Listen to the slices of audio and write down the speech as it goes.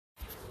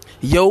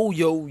Yo,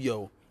 yo,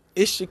 yo,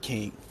 it's your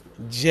king,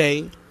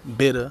 J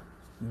Bitter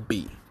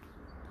B.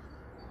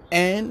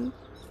 And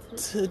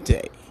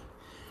today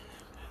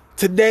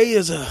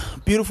is a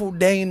beautiful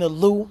day in the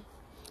Lou.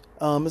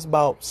 It's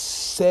about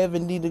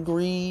 70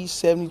 degrees,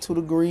 72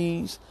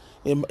 degrees.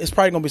 It's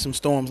probably going to be some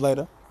storms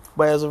later.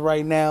 But as of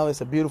right now,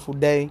 it's a beautiful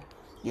day.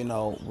 You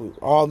know,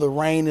 all the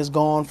rain is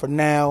gone for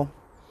now.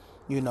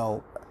 You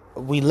know,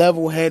 we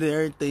level-headed,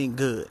 everything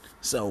good.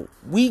 So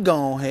we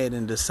go ahead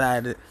and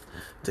decided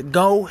to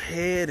go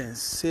ahead and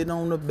sit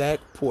on the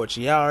back porch.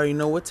 Y'all already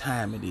know what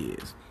time it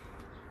is.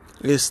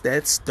 It's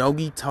that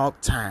Stogie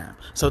talk time.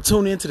 So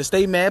tune in to the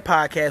Stay Mad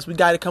podcast. We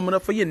got it coming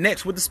up for you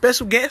next with the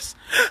special guest.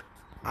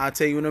 I'll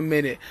tell you in a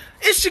minute.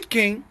 It's your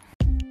king.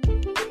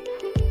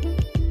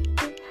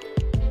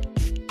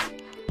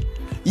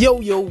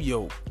 Yo, yo,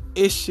 yo.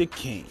 It's your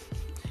king.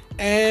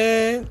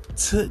 And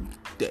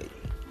today,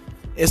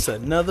 it's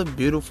another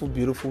beautiful,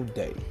 beautiful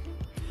day.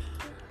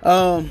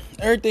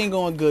 Everything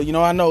going good. You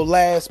know, I know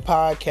last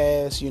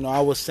podcast, I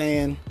was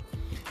saying,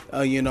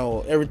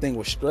 everything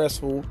was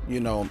stressful,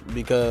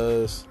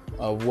 because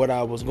of what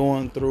I was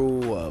going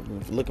through,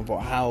 looking for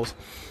a house,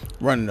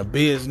 running a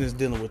business,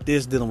 dealing with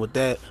this, dealing with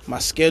that. My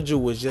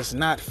schedule was just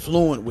not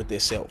fluent with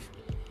itself.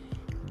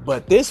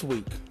 But this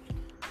week,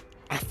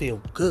 I feel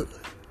good.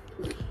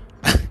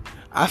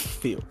 I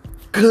feel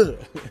good.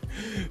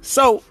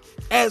 So,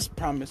 as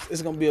promised,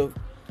 it's going to be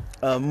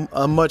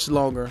a much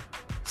longer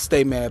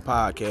Stay Mad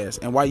podcast.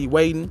 And while you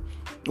waiting,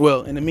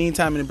 well, in the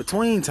meantime and in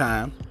between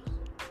time,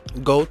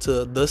 go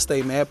to the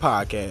Stay Mad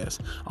podcast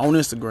on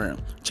Instagram.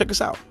 Check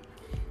us out.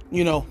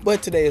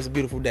 But today is a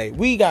beautiful day.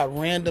 We got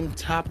random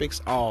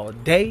topics all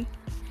day.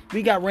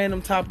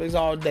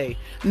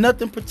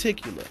 Nothing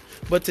particular.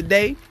 But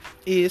today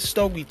is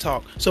Stogie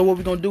talk. So what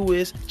we're going to do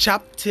is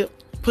chop the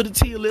tip, put it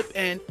to your lip,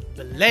 and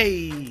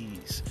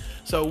blaze.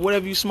 So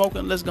whatever you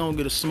smoking, let's go and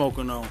get a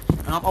smoking on.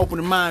 I'm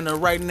opening mine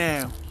up right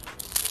now.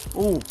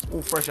 Ooh,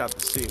 fresh out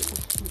the seal.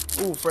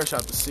 I'm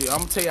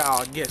going to tell y'all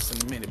our guests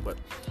in a minute, but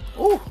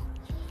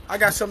I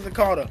got something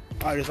called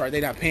that's right,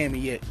 they not paying me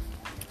yet.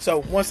 So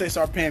once they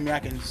start paying me, I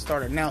can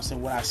start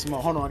announcing what I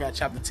smoke. Hold on, I got to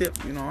chop the tip.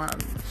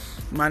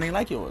 Mine ain't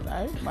like yours, all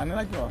right? Mine ain't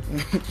like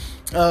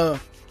yours.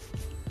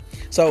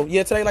 So,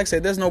 yeah, today, like I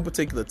said, there's no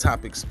particular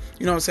topics,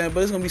 you know what I'm saying?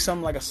 But it's going to be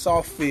something like a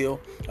soft feel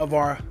of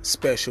our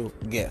special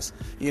guest.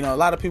 A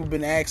lot of people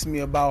been asking me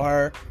about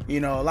her. A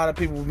lot of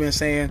people have been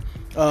saying,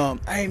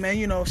 hey,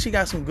 man, she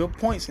got some good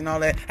points and all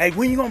that. Hey,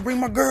 when you going to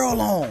bring my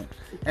girl on?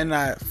 And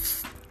I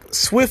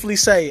swiftly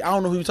say, I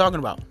don't know who you're talking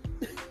about.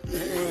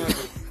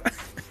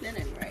 That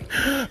ain't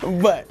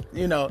right.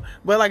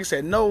 But like I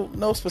said,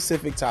 no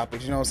specific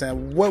topics, you know what I'm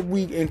saying? What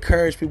we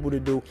encourage people to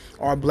do,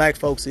 our black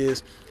folks,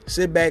 is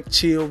sit back,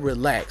 chill,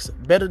 relax.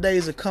 Better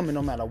days are coming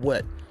no matter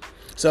what.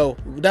 So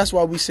that's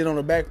why we sit on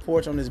the back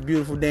porch on this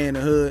beautiful day in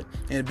the hood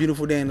and a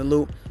beautiful day in the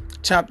loop.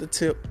 Chop the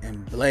tip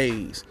and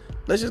blaze.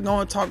 Let's just go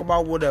and talk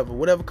about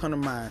whatever come to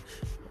mind.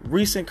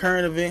 Recent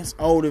current events,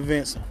 old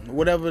events,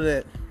 whatever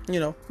that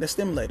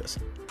stimulate us.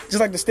 Just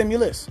like the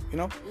stimulus, we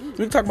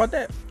can talk about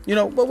that,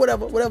 but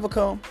whatever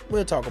come,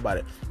 we'll talk about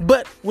it.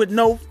 But with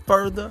no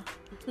further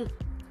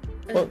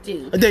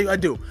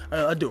ado.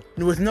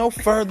 With no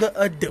further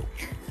ado,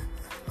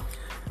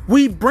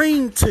 we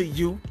bring to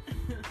you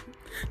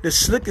the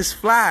slickest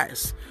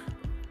flies,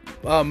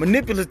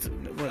 manipulative.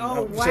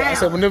 Oh, wow. I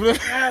said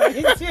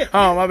manipulative.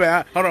 Oh, my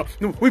bad. Hold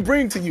on. We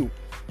bring to you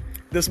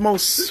the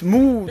most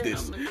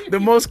smoothest, the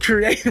most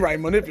creative,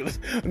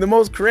 the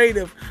most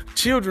creative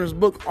children's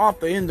book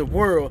author in the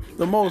world,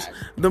 the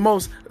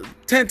most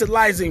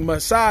tantalizing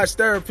massage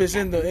therapist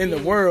in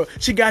the world.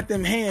 She got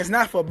them hands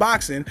not for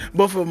boxing,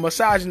 but for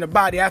massaging the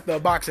body after a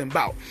boxing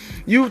bout.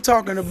 You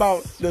talking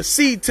about the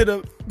C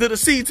to the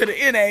C to the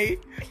NA,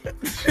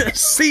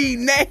 C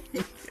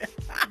name.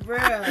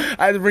 Bruh.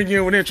 I had to bring you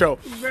in with an intro.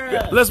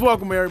 Bruh. Let's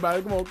welcome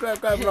everybody. Come on,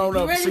 clap it on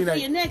up. Ready C for name.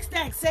 your next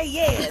act? Say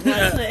yeah.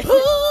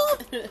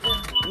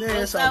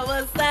 What's up?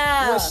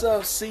 What's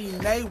up, C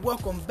Nate?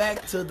 Welcome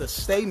back to the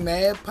Stay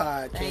Mad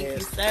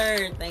podcast.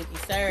 Thank you,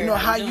 sir.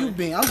 How you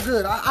been? I'm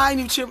good. I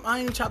ain't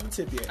even chopped the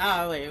tip yet.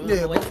 Oh wait,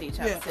 wait till you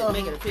chop the tip.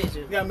 Make it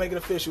official. We gotta make it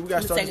official. We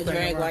gotta start take a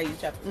drag while you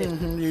chop the tip.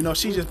 Mm-hmm.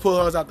 She just pulled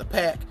hers out the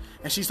pack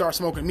and she started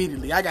smoking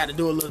immediately. I got to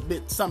do a little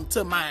bit something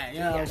to mine.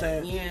 You know what I'm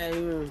saying? Yeah.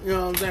 You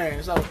know what I'm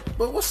saying? So,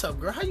 but what's up,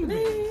 girl? How you been?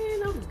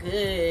 Man, I'm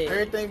good.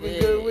 Everything been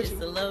good with you?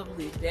 It's a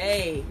lovely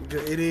day.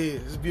 It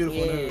is. It's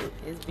beautiful. Yeah,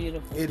 it's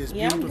beautiful. It is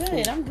beautiful.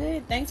 beautiful. I'm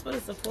good. Thanks for the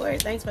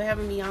support. Thanks for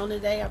having me on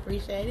today. I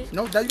appreciate it.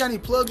 No, you got any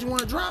plugs you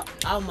want to drop?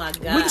 Oh my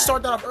God. We can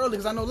start that off early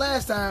because I know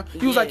last time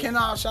you was like, can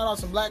I shout out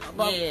some black?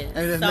 Yeah. And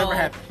it never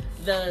happened.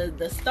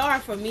 The star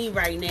for me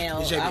right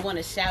now, I want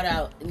to shout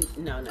out.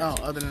 No. Oh,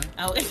 other than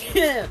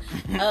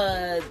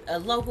a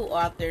local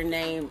author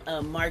named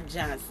Mark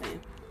Johnson.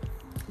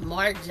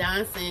 Mark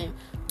Johnson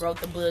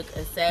wrote the book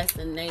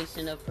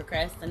Assassination of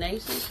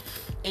Procrastination,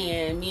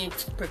 and me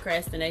and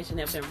procrastination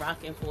have been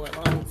rocking for a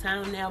long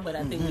time now, but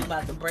I think we're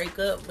about to break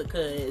up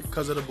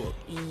because of the book.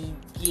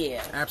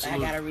 Yeah,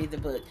 absolutely. I gotta read the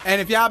book. And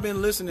if y'all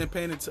been listening,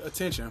 paying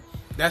attention,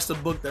 that's the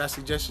book that I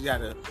suggested y'all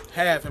to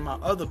have in my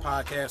other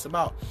podcast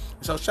about.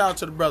 So shout out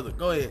to the brother.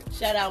 Go ahead.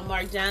 Shout out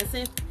Mark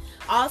Johnson.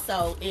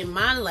 Also, in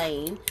my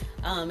lane,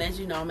 as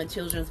you know, I'm a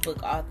children's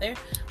book author.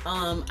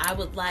 I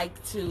would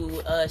like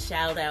to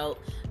shout out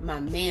my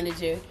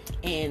manager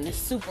and the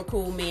super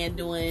cool man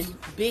doing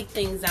big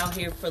things out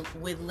here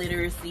with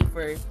literacy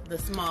for the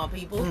small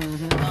people.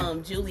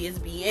 Julius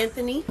B.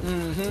 Anthony.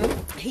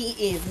 He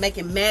is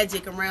making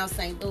magic around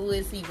St.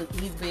 Louis.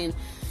 He's been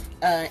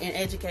an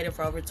educator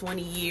for over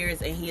 20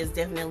 years, and he is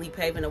definitely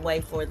paving the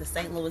way for the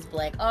St. Louis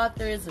Black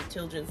authors of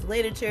children's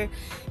literature,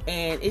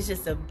 and it's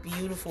just a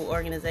beautiful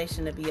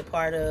organization to be a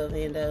part of,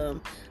 and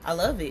I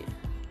love it.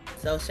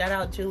 So shout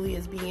out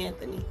Julius B.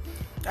 Anthony.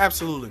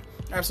 Absolutely.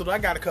 I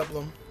got a couple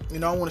of them. You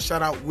know, I want to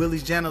shout out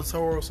Willie's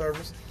Janitorial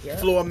Service,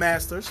 Floor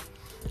Masters.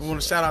 I want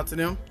to shout out to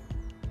them.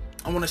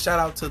 I want to shout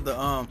out to the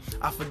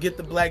I forget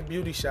the Black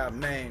Beauty Shop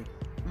name.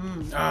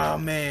 Oh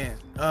man,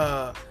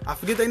 I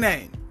forget their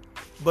name.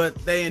 But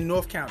they in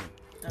North County.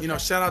 Okay. You know,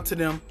 shout out to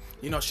them.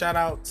 You know, shout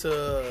out to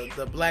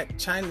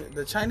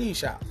the Chinese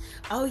shop.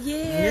 Oh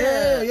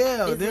yeah.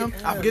 Yeah. Them.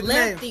 I forget the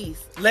name.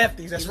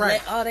 Lefties. That's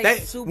right.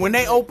 When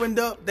they opened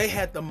up, they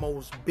had the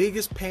most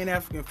biggest Pan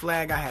African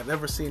flag I have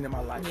ever seen in my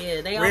life.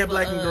 Yeah, they red,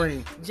 black, and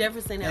green.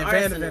 Jefferson and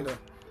Arsenal.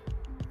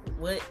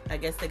 What? I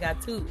guess they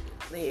got two.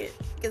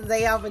 Because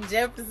they off of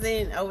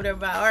Jefferson over there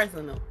by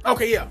Arsenal.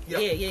 Okay, yeah.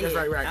 That's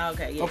right.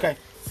 Okay, yeah. Okay.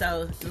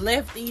 So,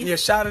 lefties. Yeah,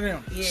 shout out to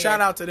them. Yeah.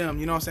 Shout out to them.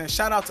 You know what I'm saying?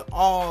 Shout out to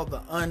all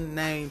the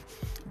unnamed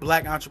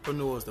black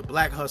entrepreneurs, the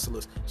black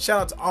hustlers. Shout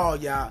out to all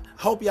y'all.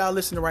 Hope y'all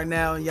listening right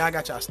now, and y'all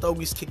got y'all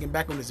stogies kicking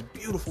back on this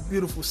beautiful,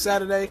 beautiful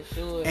Saturday.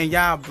 Sure. And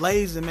y'all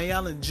blazing, man.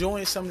 Y'all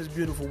enjoying some of this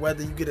beautiful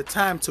weather. You get a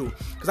time to.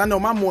 Because I know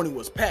my morning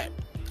was packed.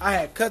 I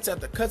had cuts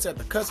after cuts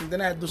after cuts, and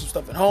then I had to do some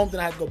stuff at home. Then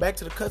I had to go back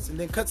to the cuts, and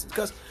then cuts and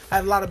cuts. I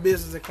had a lot of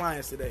business and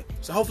clients today.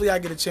 So hopefully I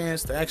get a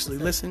chance to actually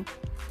listen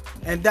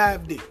and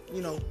dive deep,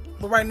 you know.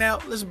 But right now,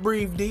 let's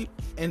breathe deep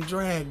and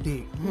drag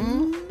deep.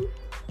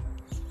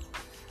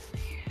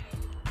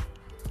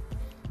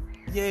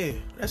 Yeah,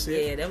 that's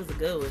it. Yeah, that was a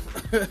good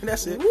one.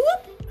 That's it.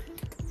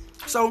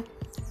 So,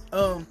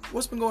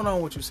 what's been going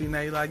on with you,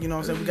 C-Nay? Like, you know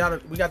what I'm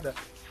saying? We got the.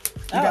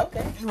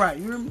 Okay. Right,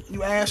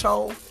 you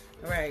asshole.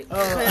 Right.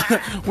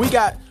 we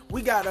got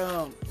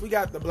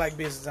the black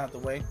business out the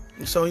way.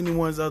 So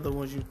anyone's other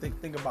ones you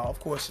think about, of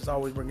course, is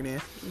always bringing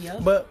in.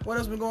 Yep. But what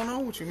has been going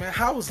on with you, man?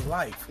 How was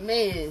life?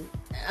 Man,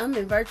 I'm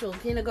in virtual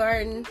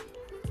kindergarten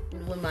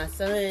with my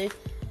son,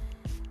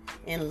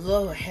 and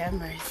Lord have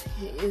mercy,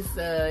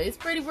 it's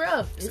pretty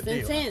rough. It's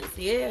intense,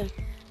 yeah.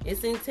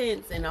 It's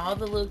intense, and all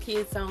the little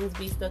kid songs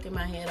be stuck in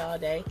my head all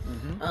day.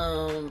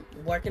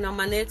 Working on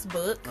my next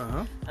book.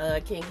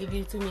 Can't give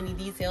you too many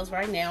details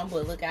right now,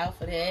 but look out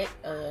for that.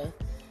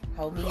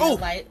 Hold me in the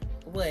light.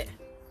 What?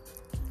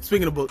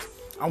 Speaking of books,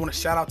 I want to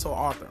shout out to an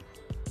author.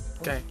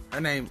 Okay,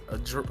 her name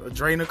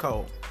Dre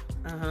Nicole.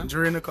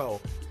 Dre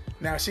Nicole.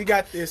 Now she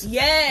got this.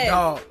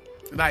 Dog,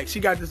 like she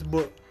got this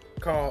book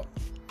called.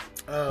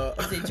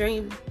 Is it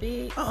Dream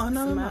Big?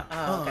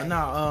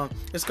 No.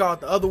 It's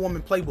called The Other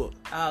Woman Playbook.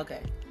 Oh,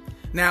 okay.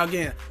 Now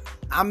again,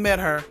 I met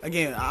her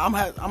again. I'm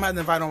having to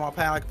invite her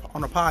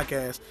on the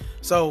podcast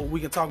so we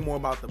can talk more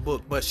about the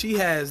book. But she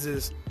has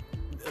this,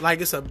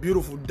 like, it's a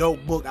beautiful,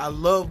 dope book. I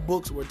love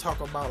books where talk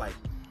about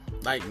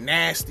like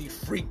nasty,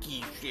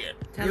 freaky shit.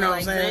 Kinda, you know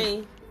like what I'm saying?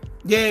 Zane?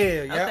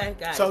 Yeah. Okay,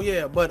 got so it.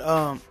 yeah, but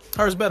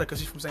hers better because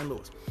she's from St.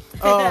 Louis.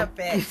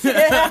 Facts.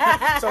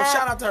 So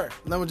shout out to her.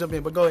 Let me jump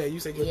in, but go ahead. You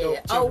say you're dope.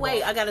 Oh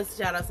wait, I gotta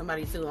shout out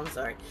somebody too. I'm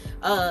sorry.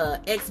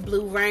 X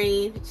Blue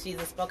Rain. She's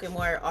a spoken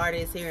word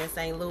artist here in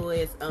St.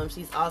 Louis.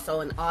 She's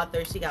also an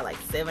author. She got like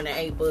 7 or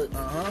 8 books.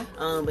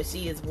 But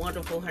she is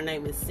wonderful. Her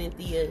name is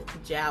Cynthia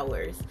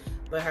Jowers,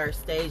 but her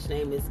stage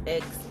name is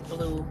X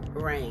Blue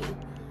Rain,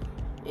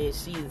 and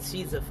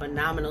she's a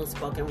phenomenal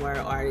spoken word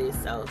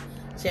artist. So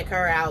check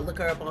her out. Look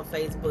her up on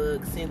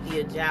Facebook,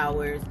 Cynthia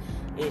Jowers.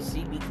 And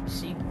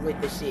she with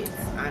the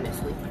shits,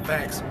 honestly.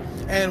 Facts.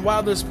 And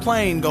while this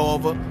plane go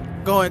over,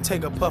 go and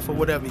take a puff of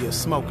whatever you're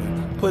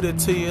smoking. Put it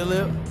to your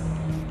lip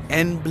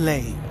and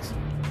blaze.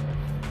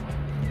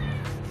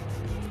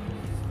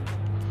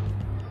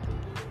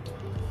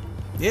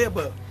 Yeah,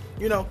 but,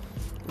 you know,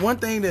 one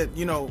thing that,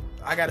 you know,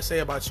 I got to say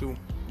about you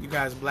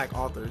guys black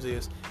authors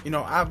is, you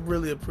know, I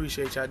really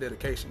appreciate y'all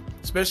dedication.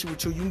 Especially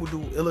with you. You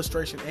do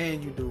illustration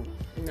and you do,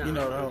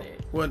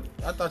 well,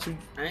 I thought you...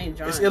 I ain't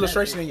drawing it's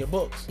illustration nothing in your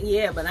books.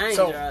 Yeah, but I ain't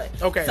drawing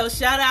it. Okay. So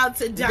shout out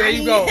to Donnie. There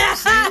you go.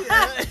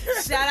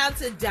 Shout out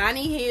to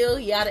Donnie Hill.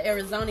 He out of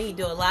Arizona. He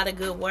do a lot of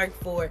good work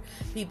for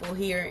people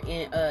here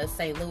in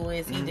St.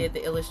 Louis. He did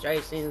the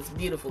illustrations.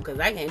 Beautiful, because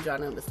I can't draw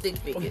nothing but stick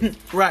figures.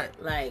 Right.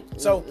 Like...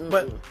 So,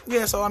 but,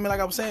 yeah, so, I mean,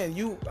 like I was saying,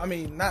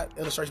 not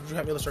illustrations, but you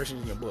have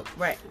illustrations in your book.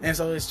 Right. And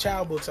so it's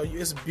child book, so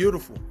it's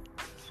beautiful.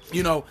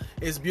 You know,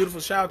 it's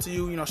beautiful. Shout out to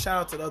you. You know, shout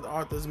out to the other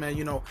authors, man.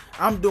 You know,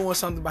 I'm doing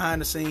something behind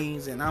the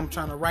scenes, and I'm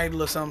trying to write a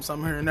little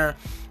something here and there,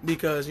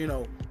 because, you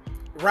know,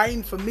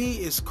 writing for me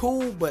is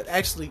cool, but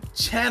actually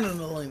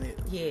channeling it.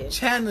 Yeah.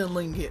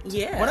 Channeling it.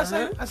 Yeah. What I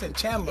say? I said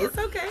Chandler. It's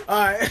okay.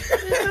 All right.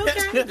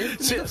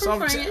 It's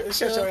okay.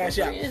 Shut your ass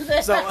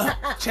out. So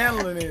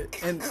channeling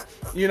it, and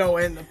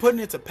and putting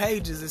it to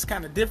pages is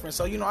kind of different.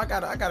 So I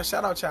gotta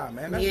shout out y'all,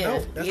 man. That's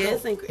dope.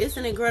 That's dope. It's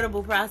an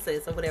incredible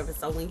process or whatever.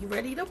 So when you're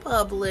ready to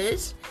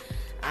publish,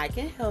 I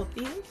can help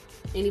you.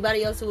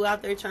 Anybody else who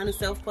out there trying to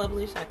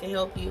self-publish, I can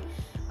help you.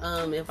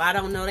 If I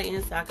don't know the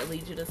answer, I can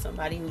lead you to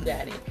somebody who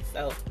got it.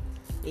 So,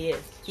 yeah,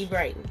 keep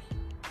writing.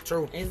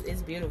 True.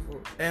 It's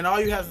beautiful. And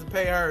all you have to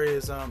pay her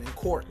is in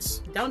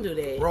quartz. Don't do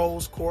that.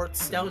 Rose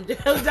quartz. Don't do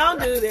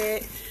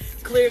that.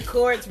 Clear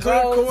quartz,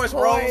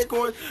 rose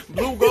quartz,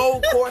 blue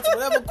gold quartz,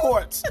 whatever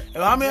quartz.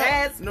 I'm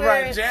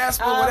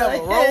Jasper,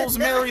 whatever.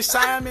 Rosemary,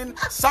 Simon,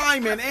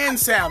 and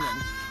salmon.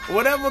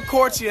 Whatever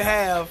quartz you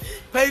have,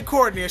 pay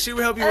Courtney and she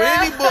will help you with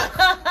any book,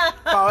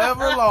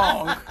 however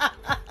long.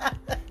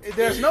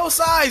 There's no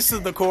size to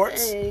the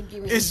quartz.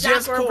 It's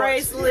just quartz.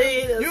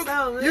 Bracelet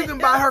you can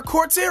buy her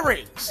quartz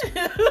earrings.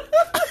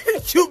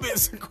 You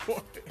been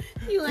quartz.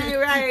 You ain't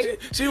right.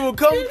 She will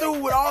come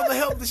through with all the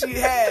help that she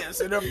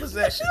has in her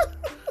possession.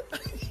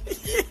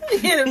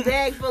 In a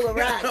bag full of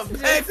rocks. A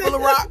bag full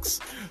of rocks.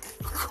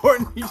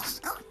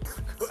 Courtney's.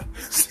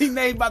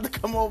 C-Nate about to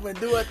come over and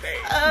do a thing.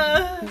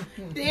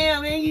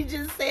 Damn, man, you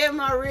just said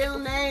my real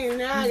name.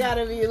 Now I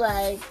gotta be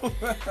like,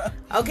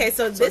 okay,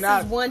 so this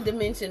is one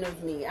dimension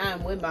of me.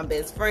 I'm with my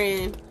best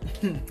friend.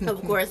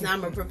 Of course,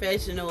 I'm a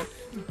professional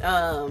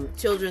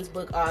children's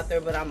book author,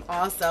 but I'm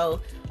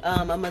also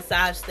a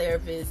massage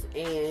therapist,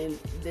 and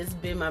this has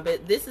been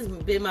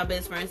my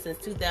best friend since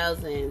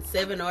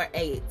 2007 or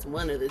 8,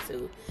 one of the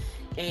two.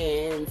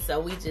 And so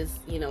we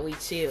just, we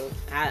chill.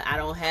 I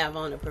don't have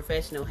on a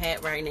professional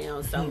hat right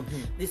now. So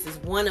this is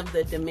one of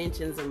the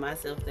dimensions of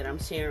myself that I'm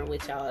sharing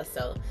with y'all.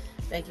 So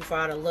thank you for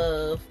all the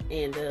love.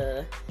 And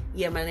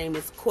my name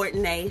is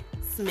Courtney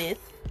Smith.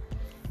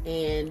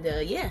 And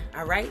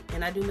I write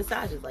and I do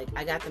massages. Like,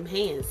 I got them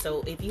hands.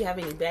 So if you have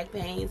any back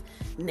pains,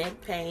 neck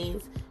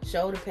pains,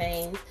 shoulder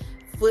pains,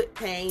 foot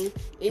pain,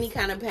 any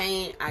kind of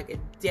pain, I could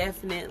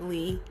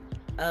definitely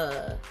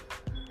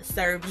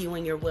serve you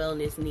and your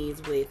wellness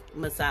needs with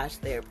massage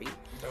therapy.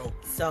 Dope.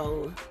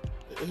 So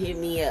hit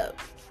me up.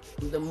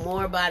 The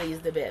more bodies,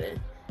 the better.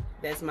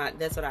 That's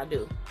what I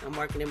do. I'm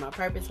working in my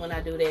purpose when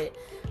I do that.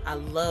 I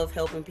love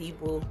helping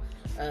people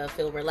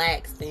feel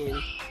relaxed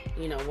and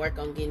work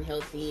on getting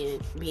healthy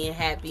and being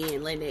happy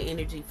and letting their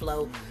energy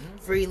flow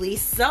freely.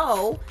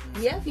 So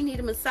if you need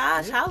a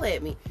massage, holla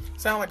at me.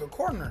 Sound like a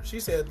coroner. She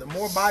said the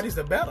more bodies,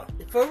 the better.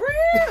 For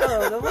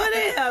real. The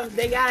more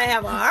they gotta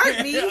have a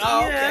heartbeat.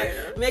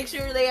 Okay. Make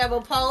sure they have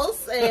a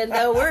pulse, and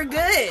we're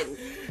good.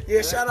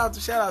 Yeah, shout out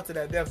to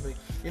that, definitely.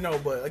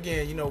 But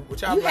again,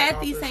 what y'all. You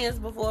had these hands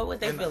before. What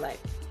they feel like?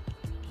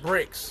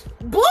 Bricks.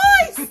 Boy,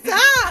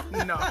 stop.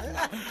 No.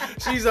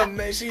 She's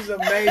amazing. It's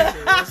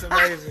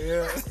amazing.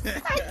 Yeah.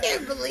 I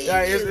can't believe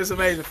it. It's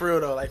amazing for real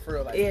though. Like for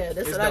real. Like, yeah,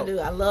 that's what dope. I do.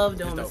 I love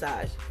doing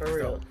massage for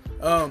real.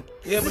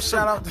 But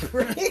shout out to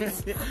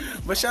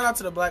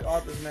the black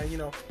authors,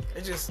 man.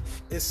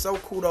 It's so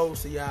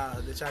kudos to y'all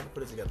that y'all can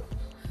put it together.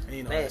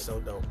 And that's so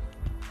dope.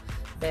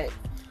 Back.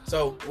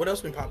 So what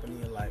else been popping in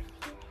your life?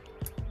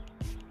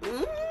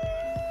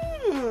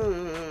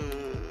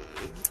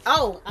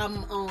 Oh,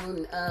 I'm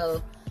on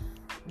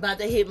about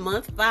to hit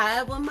month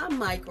 5 with my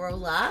micro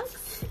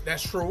locks.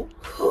 That's true.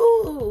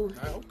 Whew.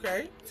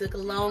 Okay. Took a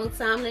long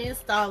time to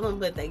install them,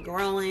 but they're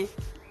growing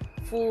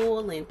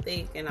full and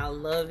thick, and I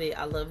love it.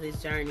 I love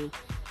this journey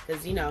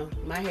because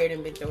my hair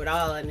done been through it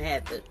all, and I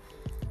had to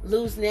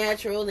loose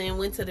natural, then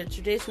went to the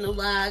traditional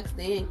locks,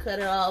 then cut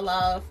it all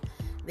off,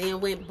 then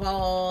went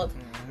bald,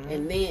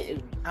 and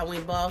then I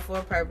went bald for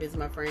a purpose.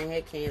 My friend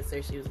had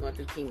cancer; she was going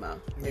through chemo.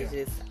 It's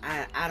just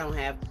I don't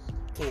have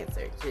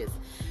cancer.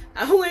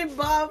 I went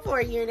bald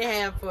for 1.5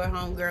 years for a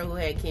homegirl who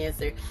had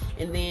cancer.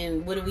 And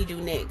then what do we do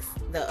next?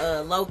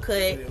 The low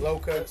cut. The low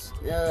cuts.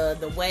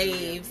 The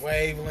waves.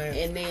 Wavelength.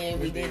 And then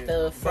we did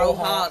the fro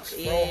hawks.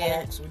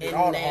 Yeah. We did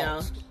all the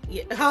hawks.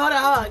 Yeah, all the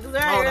hawks.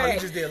 Right. You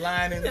just did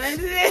linings.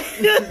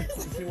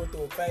 You went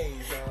through a phase.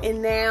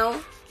 And now,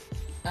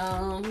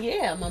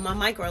 I'm on my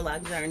micro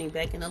lock journey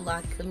back in the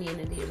lock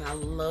community, and I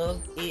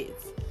love it.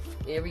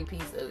 Every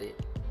piece of it.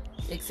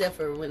 Except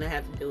for when I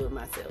have to do it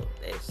myself.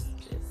 That's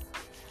just...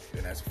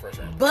 Then that's a fresh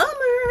answer. Bummer.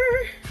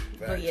 Facts.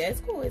 But yeah,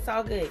 it's cool. It's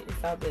all good.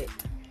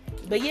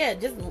 But yeah,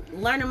 just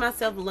learning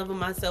myself and loving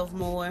myself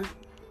more.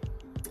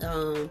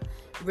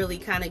 Really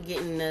kind of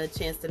getting a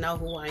chance to know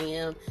who I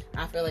am.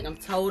 I feel like I'm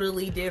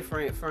totally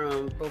different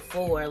from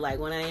before. Like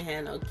when I ain't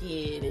had no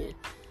kid and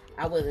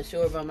I wasn't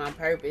sure about my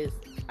purpose.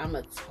 I'm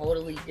a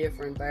totally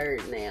different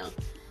bird now.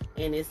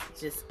 And it's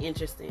just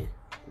interesting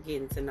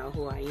getting to know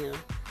who I am.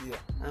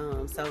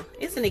 Yeah. So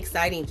it's an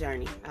exciting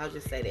journey. I'll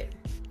just say that.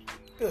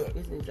 Good.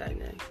 It's an exciting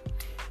journey.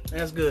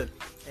 That's good.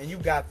 And you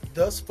got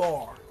thus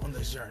far on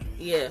this journey.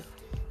 Yeah.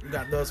 You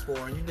got thus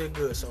far, and you did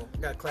good. So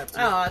you got to clap to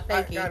you. Oh,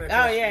 thank you.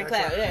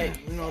 Clap. Yeah.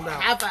 No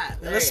doubt. High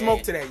five. Let's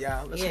smoke to that,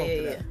 y'all. Let's smoke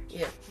to that.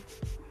 Yeah.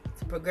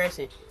 It's a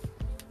progression.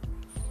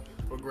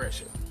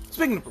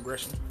 Speaking of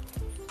progression,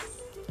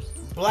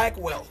 black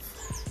wealth.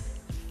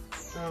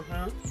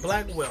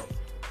 Black wealth.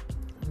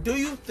 Do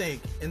you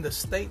think in the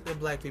state that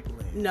black people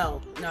are in?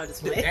 No,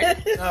 just wait.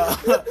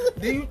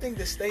 Do you think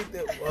the state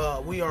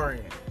that we are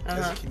in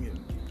as a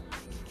community,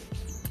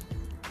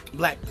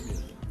 black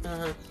community,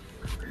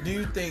 do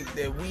you think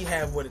that we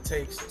have what it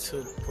takes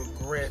to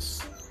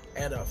progress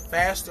at a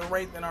faster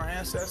rate than our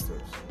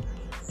ancestors,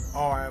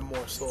 or at a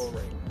more slower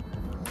rate?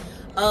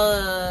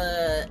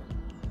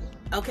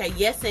 Okay,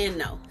 yes and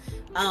no.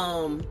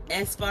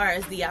 As far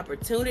as the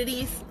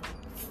opportunities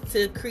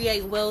to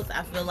create wealth,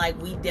 I feel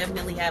like we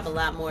definitely have a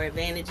lot more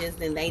advantages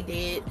than they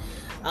did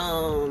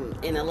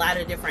in a lot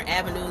of different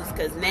avenues,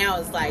 because now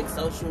it's like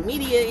social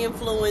media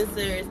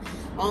influencers,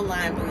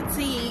 online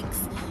boutiques,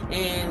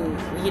 and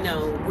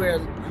we're,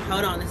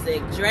 hold on a sec,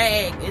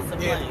 drag, it's a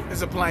plane.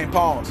 It's a plane,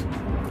 pause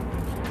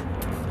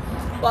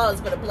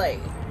For the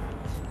plane.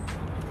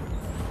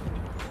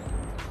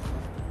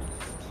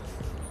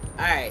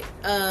 Alright,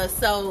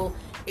 so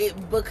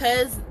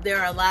because there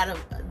are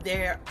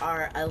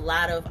a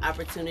lot of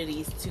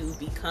opportunities to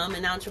become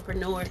an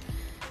entrepreneur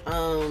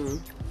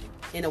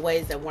in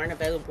ways that weren't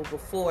available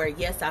before.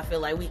 Yes, I feel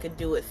like we could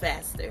do it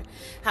faster.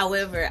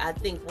 However, I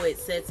think what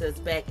sets us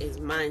back is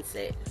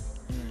mindset.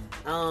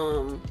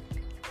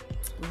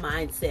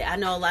 Mindset. I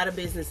know a lot of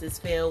businesses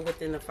fail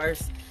within the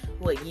first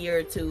year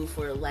or two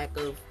for lack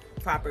of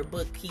proper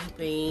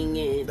bookkeeping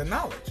and the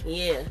knowledge.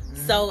 Yeah.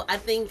 So I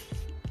think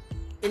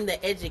in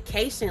the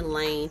education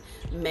lane,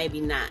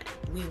 maybe not.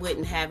 We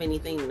wouldn't have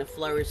anything to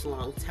flourish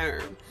long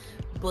term.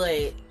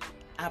 But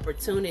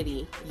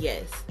opportunity,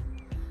 yes.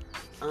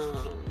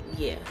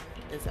 Yeah,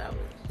 that's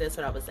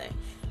what I would say.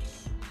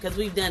 Because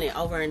we've done it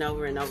over and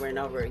over and over and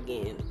over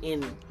again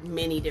in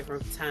many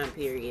different time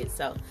periods.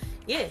 So,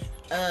 yeah,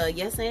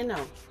 yes and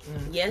no.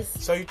 Yes.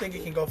 So you think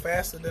it can go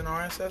faster than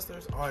our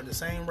ancestors, or at the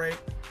same rate?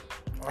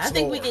 I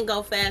think we can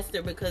go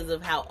faster because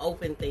of how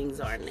open things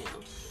are now.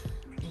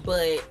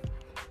 But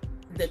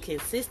the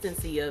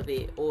consistency of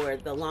it, or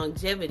the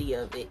longevity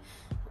of it,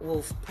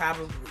 will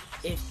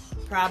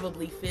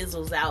probably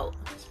fizzles out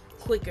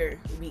quicker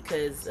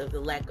because of the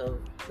lack of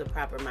the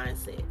proper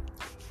mindset.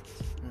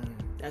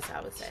 That's how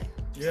I would say.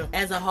 Yeah.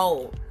 As a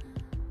whole,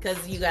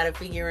 because you got to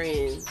figure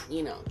in,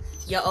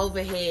 your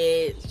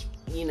overhead,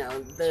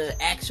 the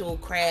actual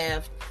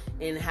craft,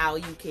 and how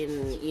you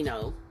can,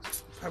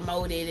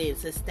 promote it and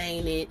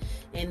sustain it,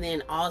 and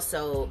then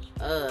also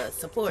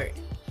support.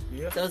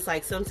 Yeah. So it's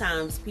like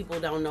sometimes people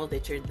don't know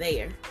that you're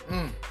there.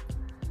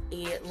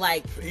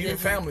 Like even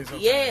families.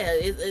 Sometimes. Yeah,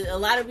 a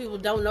lot of people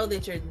don't know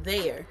that you're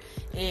there,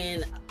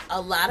 and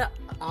a lot of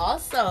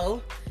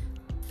also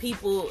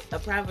people. A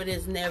prophet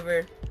is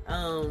never.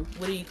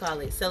 What do you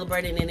call it?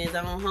 Celebrating in his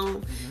own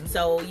home.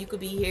 So you could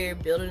be here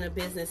building a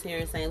business here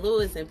in St.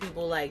 Louis, and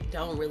people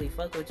don't really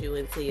fuck with you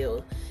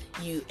until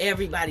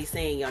everybody's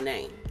saying your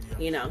name.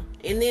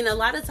 And then a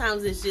lot of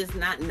times it's just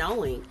not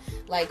knowing,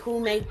 like who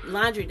makes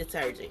laundry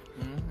detergent,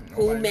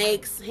 who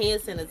makes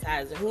hand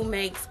sanitizer, who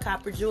makes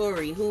copper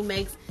jewelry, who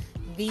makes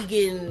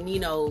vegan,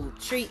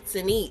 treats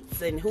and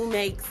eats, and who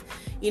makes,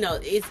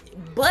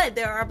 but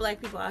there are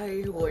black people out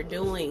here who are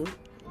doing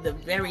the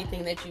very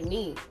thing that you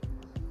need.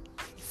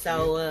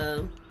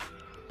 So,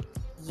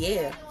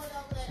 yeah.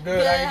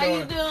 Good. How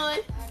you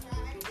doing?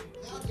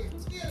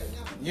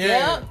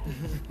 Yeah. Yep.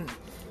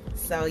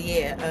 So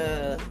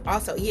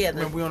also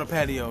when we on a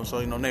patio, so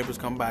neighbors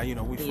come by, we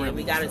friendly. Yeah,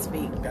 we gotta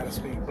speak.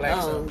 Black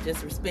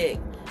just respect.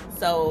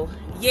 So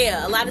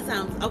a lot of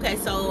times. Okay,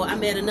 so I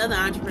met another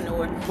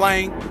entrepreneur.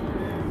 Plain.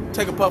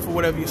 Take a puff of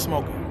whatever you're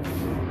smoking.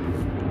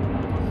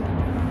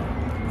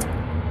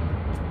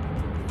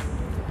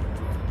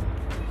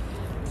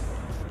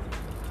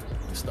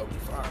 Stogie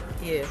fire.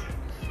 Yeah.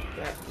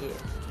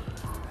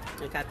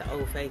 I got the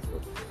old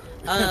faithful.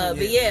 I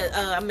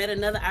met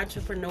another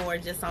entrepreneur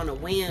just on a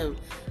whim.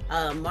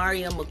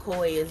 Mario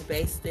McCoy is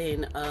based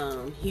in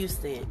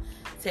Houston,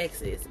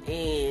 Texas,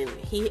 and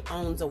he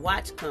owns a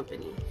watch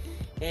company,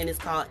 and it's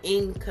called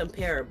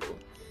Incomparable.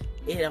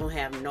 It don't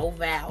have no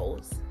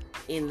vowels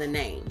in the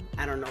name.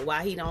 I don't know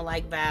why he don't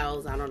like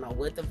vowels. I don't know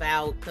what the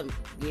vowel,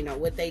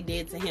 what they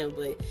did to him,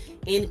 but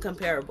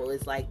Incomparable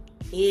is like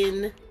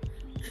N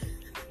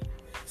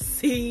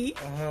C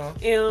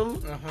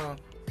M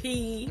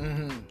P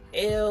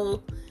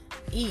L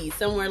E,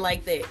 somewhere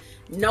like that.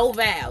 No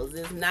vowels.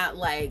 It's not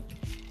like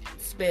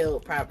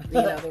spelled properly,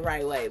 the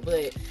right way.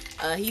 But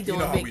he's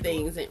doing big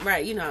things,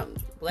 right?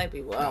 Black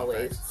people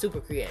always super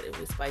creative.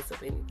 We spice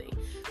up anything.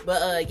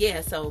 But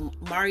so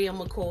Mario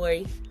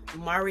McCoy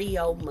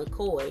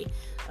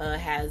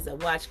has a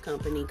watch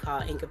company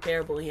called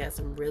Incomparable. He has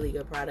some really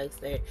good products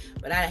there,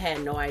 but I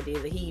had no idea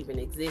that he even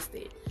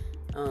existed.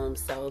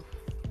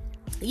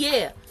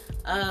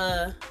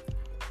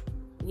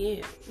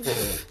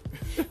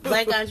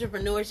 Black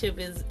entrepreneurship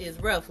is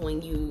rough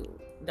when you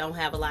don't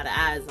have a lot of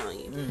eyes on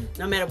you,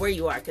 no matter where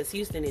you are, because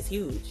Houston is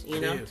huge,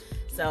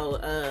 So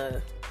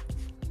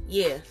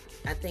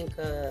I think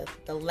the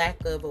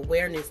lack of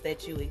awareness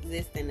that you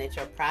exist and that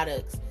your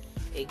products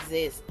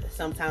exist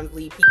sometimes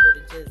lead people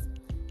to just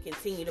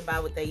continue to buy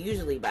what they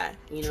usually buy.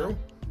 You know, True.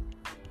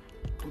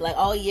 like,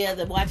 oh yeah,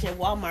 the watch at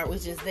Walmart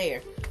was just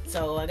there,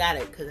 so I got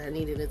it because I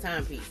needed a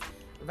timepiece.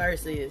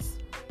 Versus,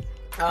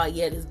 oh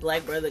yeah, this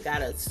black brother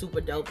got a super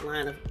dope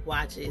line of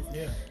watches,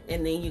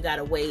 and then you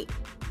gotta wait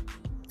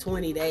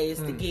 20 days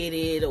to get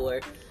it,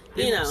 or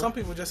you know, some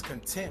people just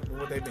content with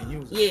what they've been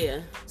using.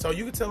 Yeah. So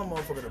you can tell a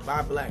motherfucker to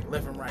buy black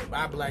left and right,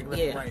 buy black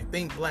left and right,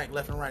 think black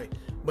left and right.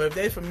 But if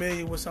they're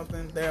familiar with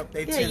something, they yeah,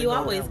 tend to you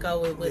always go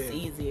with what's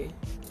easier.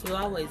 You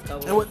always go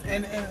with.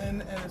 And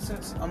in a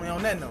sense, I mean,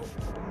 on that note,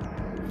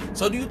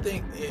 so do you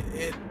think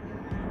it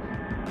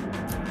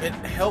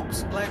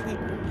helps black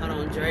people? Hold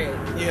on, Dre.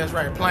 Yeah, that's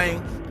right.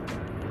 Playing.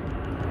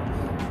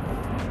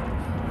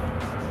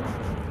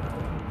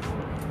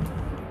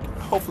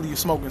 Hopefully you're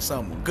smoking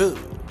something good.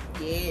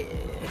 Yeah.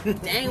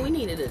 Dang, we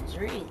needed a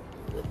drink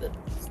with the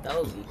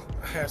Stogie.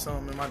 I had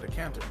something in my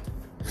decanter.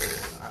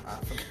 I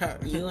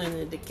forgot. You and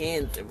the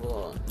decanter,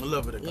 boy. I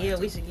love it. Yeah,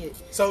 we should get.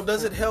 So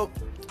does it help?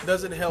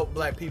 Does it help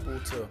black people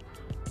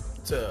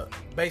to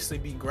basically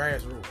be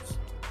grassroots?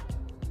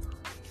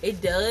 It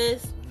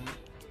does.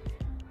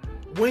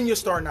 When you're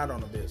starting out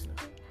on a business.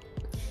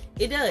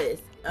 It does.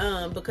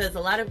 Because a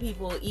lot of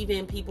people,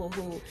 even people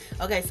who,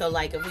 okay, so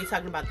like if we're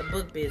talking about the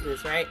book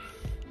business, right?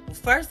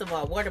 First of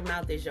all, word of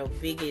mouth is your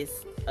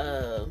biggest,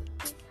 the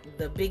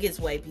biggest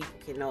way people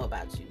can know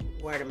about you.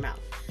 Word of mouth.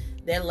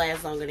 That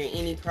lasts longer than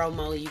any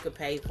promo you could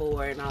pay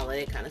for and all of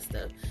that kind of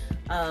stuff.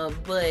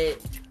 But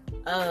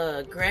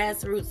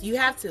grassroots, you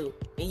have to.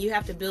 And you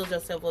have to build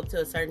yourself up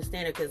to a certain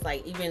standard. Because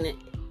like even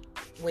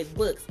with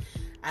books,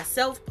 I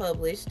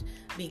self-published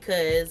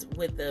because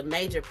with a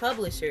major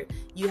publisher,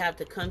 you have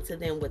to come to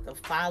them with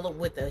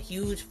a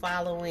huge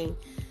following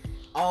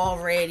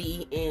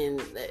already,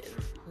 and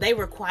they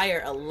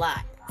require a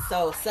lot.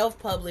 So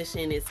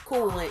self-publishing is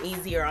cool and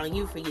easier on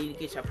you for you to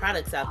get your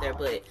products out there,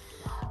 but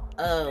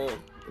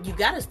you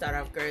got to start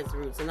off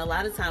grassroots. And a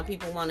lot of time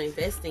people want to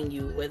invest in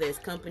you, whether it's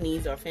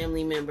companies or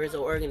family members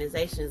or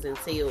organizations,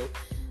 until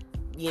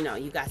you know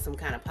you got some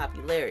kind of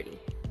popularity,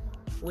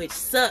 which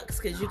sucks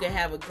because you can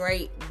have a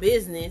great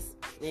business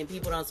and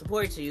people don't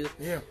support you.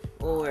 Yeah.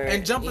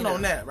 And jumping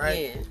on that,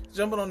 right? Yeah.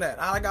 Jumping on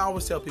that. I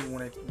always tell people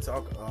when they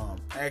talk,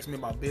 ask me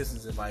about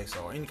business advice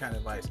or any kind of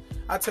advice,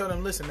 I tell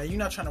them, listen, man, you're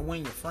not trying to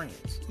win your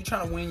friends. You're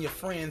trying to win your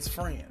friends'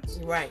 friends.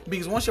 Right.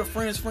 Because once your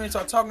friends' friends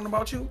start talking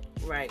about you,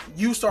 right,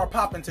 you start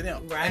popping to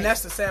them. Right. And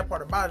that's the sad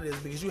part about it, is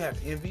because you have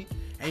envy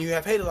and you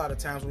have hate a lot of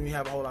times when you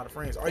have a whole lot of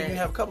friends. Or you can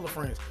have a couple of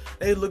friends.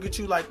 They look at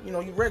you like, you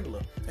know, you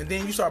regular. And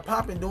then you start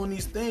popping, doing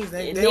these things.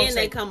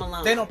 They come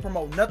along. They don't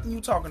promote nothing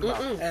you talking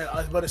about.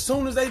 And, but as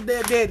soon as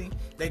their daddy,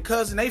 their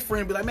cousin, their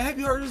friend be like, man, have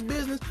you heard of this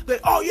business? They,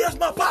 oh, yeah, that's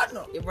my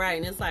partner. Right,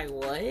 and it's like,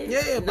 what?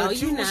 Yeah, no,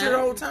 but you was here the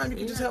whole time. You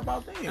can just help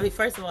out them. I mean,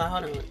 first of all,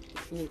 hold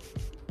on.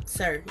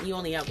 Sir, you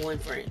only have one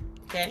friend,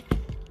 okay?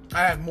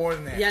 I have more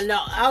than that. Yeah, no.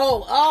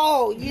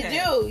 Oh, you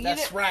do.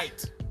 That's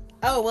right.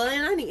 Oh, well,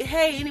 then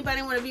hey,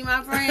 anybody want to be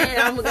my friend?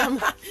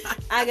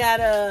 I got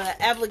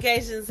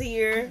applications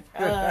here,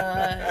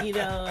 you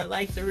know,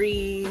 like to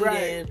read. Right.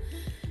 And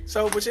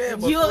so, but yeah,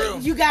 but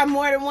you got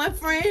more than one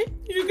friend?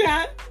 You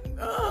got...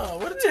 Oh,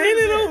 what a time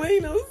it don't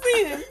make no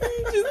sense.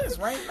 It's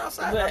raining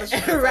outside.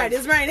 Right,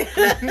 it's raining.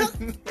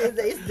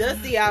 it's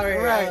dusty out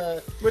here.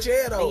 Right. But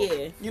yeah, though,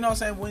 yeah. You know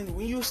what I'm saying?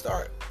 When you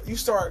start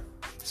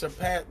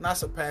not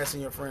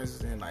surpassing your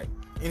friends in like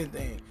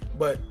anything,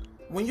 but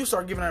when you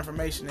start giving out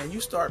information and you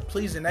start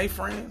pleasing their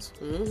friends,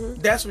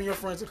 that's when your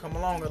friends will come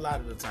along a lot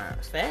of the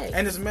times. Fact.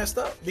 And it's messed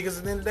up because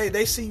at the end of the day,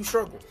 they see you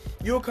struggle.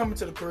 You'll come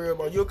into the crib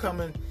or you'll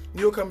come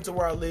to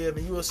where I live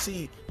and you will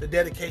see the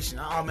dedication.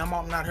 Oh, man,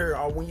 I'm not here.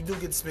 Or when you do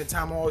get to spend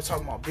time, I'm always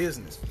talking about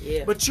business.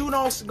 Yeah. But you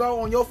don't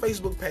go on your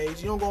Facebook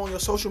page, you don't go on your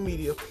social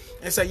media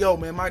and say, yo,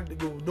 man, my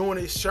doing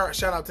this,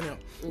 shout out to them.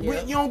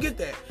 Yep. You don't get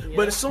that. Yep.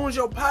 But as soon as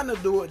your partner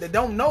do it that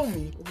don't know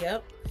me,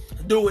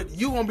 do it,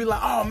 you gonna be like,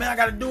 oh man, I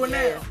gotta do it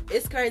now.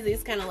 It's crazy.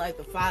 It's kind of like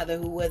the father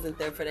who wasn't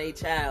there for their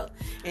child,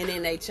 and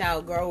then their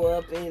child grow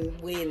up and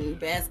win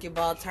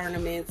basketball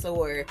tournaments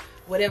or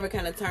whatever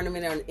kind of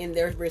tournament, and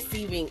they're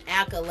receiving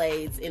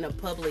accolades in a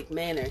public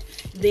manner.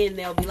 Then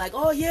they'll be like,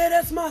 oh yeah,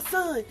 that's my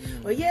son,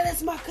 or yeah,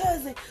 that's my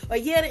cousin, or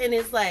yeah, and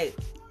it's like,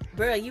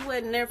 bro, you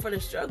wasn't there for the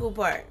struggle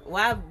part.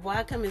 Why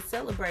come and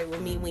celebrate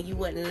with me when you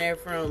wasn't there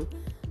from,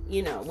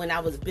 you know, when I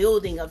was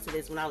building up to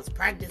this, when I was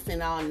practicing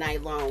all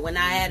night long, when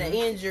I had an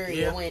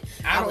injury, when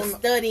I was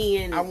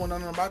studying. I won't know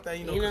nothing about that,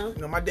 you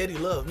know, my daddy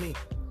loved me.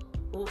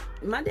 Well,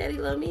 my daddy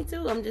loved me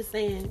too. I'm just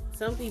saying,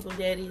 some people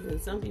daddies and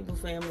some people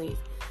families,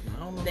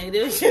 they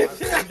do.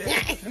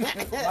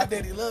 My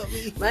daddy loved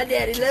me. My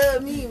daddy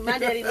loved me. My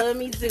daddy loved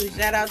me too.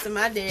 Shout out to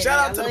my daddy.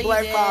 Shout out to the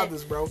black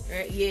fathers, bro.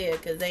 Yeah,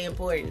 because they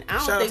important.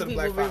 I don't think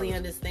people really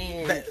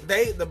understand.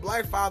 The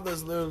black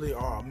fathers literally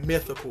are a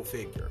mythical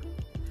figure.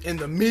 In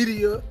the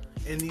media,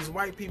 and these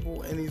white people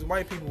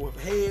with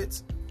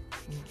heads,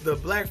 the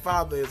black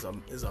father is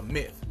a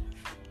myth.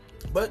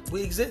 but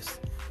we exist.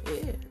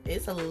 Yeah,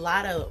 it's a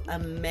lot of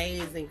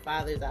amazing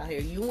fathers out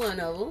here. You one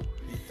of them.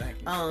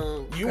 Thank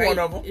you. You one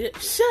of them.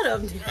 Shut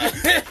up.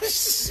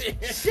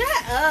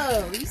 Shut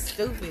up. You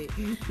stupid.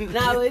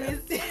 No,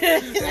 it's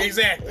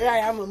exactly.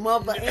 Right, I'm a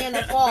mother and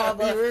a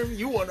father.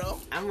 You one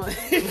of them.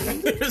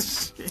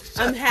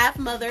 I'm half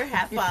mother,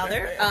 half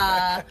father.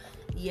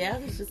 Yeah,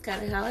 that's just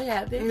kind of how it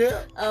happened.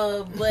 Yeah.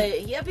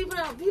 But yeah, people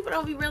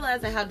don't be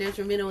realizing how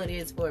detrimental it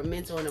is for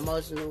mental and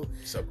emotional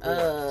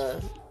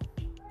support.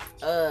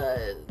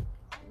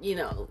 You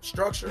know,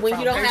 structure. When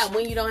you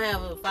don't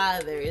have a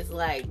father, it's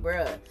like,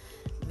 bruh,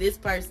 this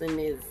person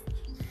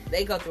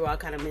they go through all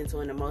kind of mental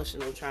and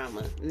emotional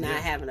trauma not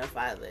having a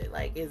father.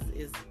 Like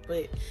it's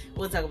but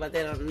we'll talk about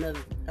that on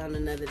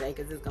another day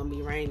because it's gonna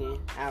be raining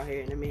out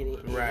here in a minute.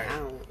 Right. I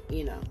don't,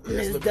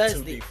 it's dusty.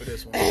 Too deep for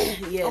this one.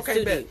 Yeah.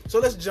 Okay, bet. So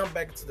let's jump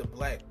back into the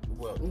black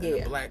wealth and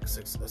the black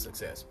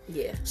success.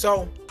 Yeah.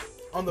 So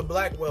on the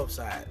black wealth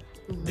side,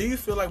 do you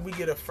feel like we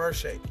get a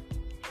first shake?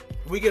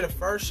 We get a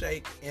first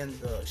shake in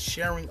the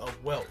sharing of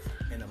wealth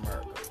in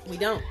America. We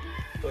don't.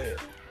 Go ahead.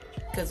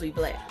 Because we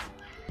black.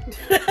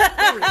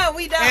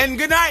 We don't. And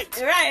good night.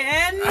 Right.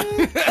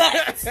 And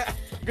cut.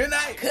 Good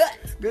night.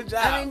 Cut. Good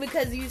job. I mean,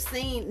 because you've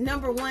seen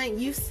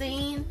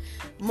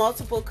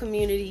multiple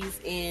communities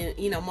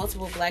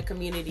multiple black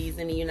communities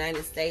in the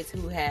United States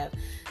who have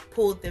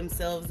pulled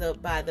themselves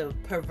up by the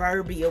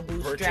proverbial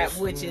bootstrap,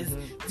 which is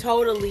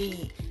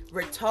totally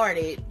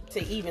retarded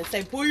to even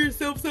say pull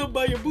yourself up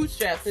by your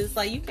bootstraps. It's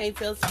like you can't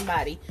tell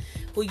somebody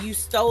who you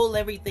stole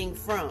everything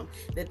from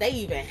that they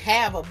even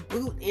have a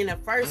boot in the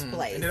first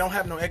place, and they don't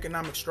have no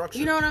economic structure.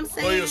 You know what I'm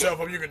saying? Pull yourself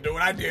up, you can do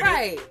it. I did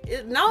right.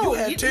 No, you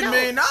had $10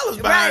 million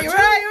behind you.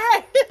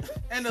 Right.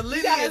 And the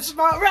lineage, right? You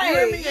know what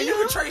I mean? And you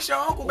can trace your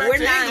uncle back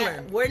to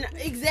England. We're not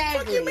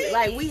exactly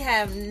like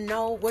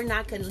we're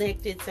not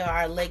connected to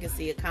our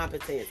legacy of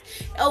competence.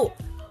 Oh,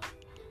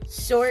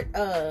 short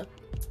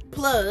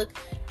plug.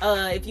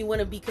 If you want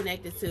to be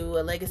connected to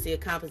a legacy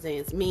of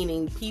competence,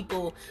 meaning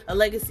a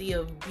legacy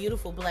of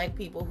beautiful black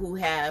people who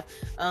have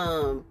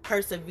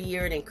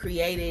persevered and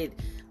created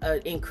an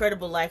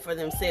incredible life for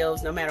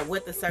themselves, no matter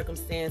what the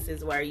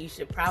circumstances were, you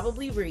should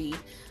probably read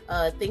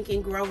Think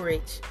and Grow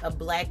Rich, A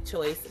Black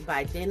Choice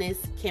by Dennis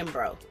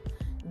Kimbro.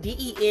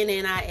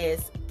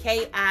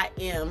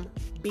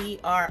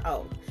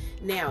 DenniskImbro.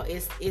 Now,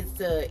 it's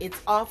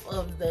off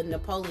of the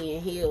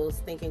Napoleon Hill's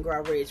Think and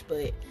Grow Rich,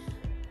 but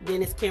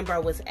Dennis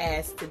Kimbro was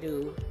asked to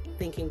do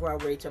Think and Grow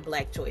Rich, A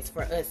Black Choice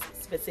for us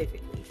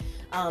specifically.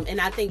 And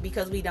I think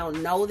because we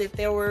don't know that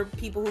there were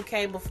people who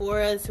came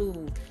before us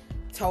who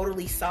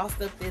totally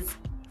sauced up this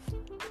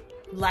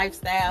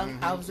lifestyle.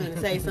 I was going to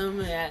say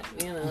something that,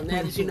 now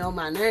that you know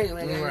my name,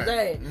 like I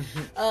say,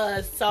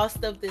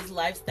 sauced up this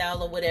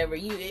lifestyle or whatever.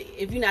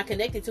 If you're not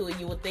connected to it,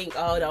 you would think,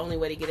 the only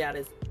way to get out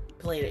is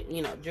playing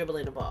it,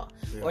 dribbling the ball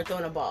or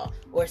throwing a ball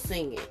or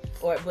singing.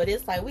 But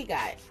it's like we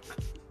got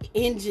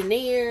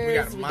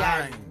engineers, we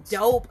got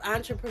dope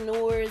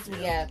entrepreneurs,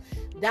 we have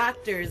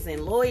doctors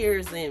and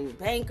lawyers and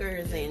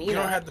bankers, and you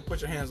don't have to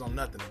put your hands on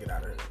nothing to get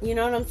out of it. You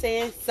know what I'm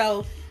saying?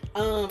 So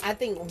I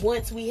think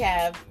once we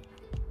have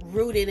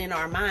rooted in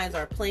our minds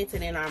or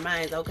planted in our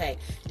minds, okay,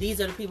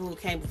 these are the people who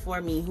came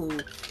before me who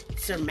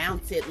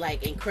surmounted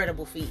like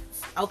incredible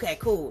feats. Okay,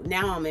 cool.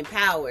 Now I'm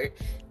empowered.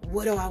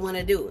 What do I want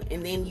to do?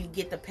 And then you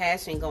get the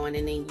passion going,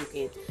 and then you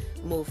can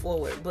move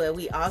forward. But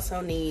we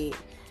also need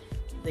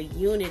the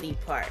unity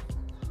part.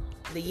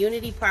 The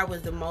unity part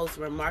was the most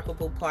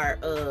remarkable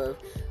part of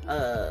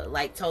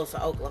like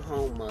Tulsa,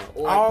 Oklahoma,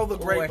 or all the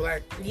great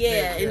black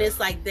and it's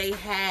like they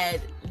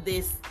had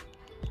this,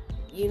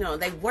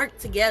 they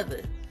worked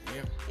together.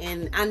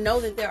 And I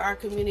know that there are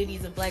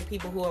communities of black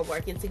people who are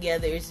working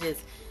together. It's just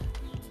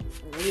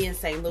we in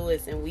St.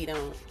 Louis and we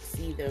don't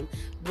see them,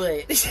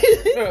 but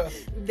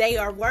they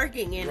are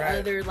working in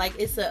other, like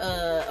it's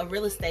a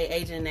real estate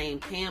agent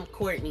named Pam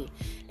Courtney,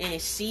 and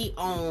she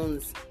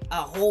owns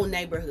a whole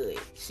neighborhood.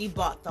 She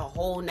bought the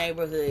whole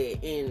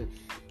neighborhood, and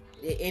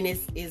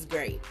it's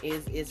great.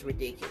 It's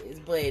ridiculous,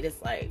 but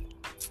it's like,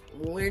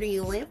 where do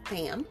you live,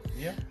 Pam?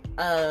 Yeah.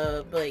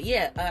 But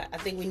yeah, I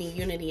think we need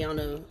unity on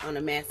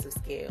a massive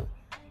scale.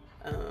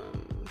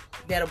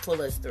 That'll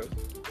pull us through.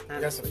 Honestly.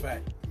 That's a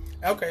fact.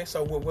 Okay,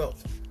 so with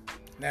wealth,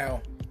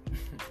 now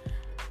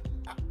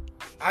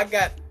I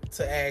got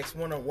to ask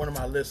one of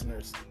my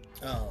listeners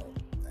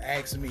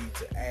asked me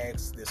to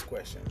ask this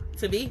question.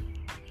 To be?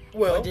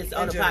 Well, or just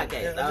on the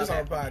podcast. Yeah, just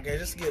on the podcast,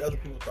 just to get other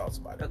people's thoughts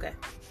about it. Okay.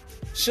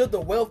 Should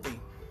the wealthy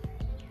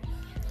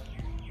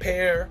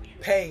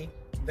pay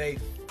their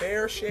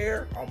fair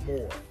share or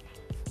more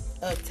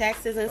of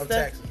taxes and stuff?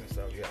 Taxes and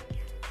stuff, yeah.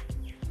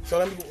 So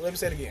let me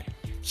say it again.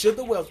 Should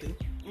the wealthy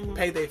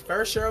pay their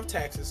fair share of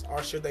taxes,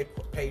 or should they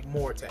pay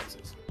more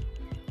taxes?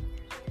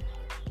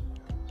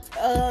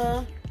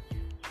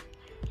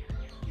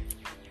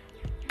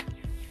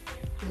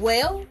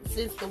 Well,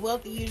 since the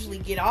wealthy usually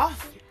get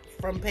off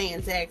from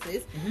paying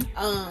taxes,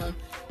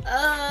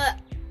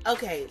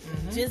 okay,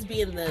 just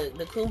being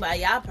the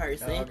kumbaya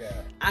person,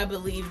 I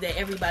believe that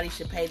everybody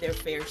should pay their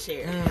fair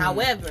share.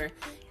 However,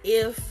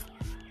 if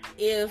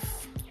if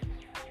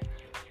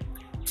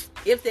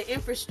the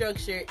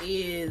infrastructure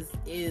is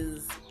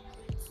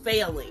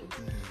failing,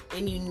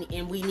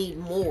 and we need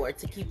more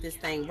to keep this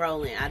thing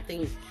rolling, I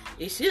think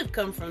it should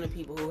come from the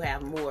people who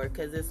have more,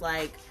 because it's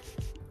like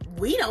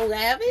we don't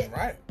have it,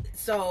 right?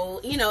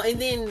 So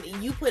and then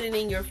you put it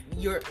in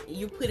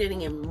you put it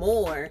in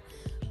more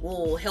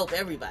will help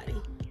everybody,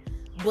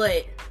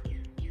 but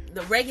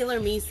the regular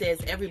me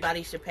says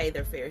everybody should pay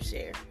their fair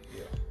share.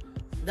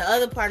 The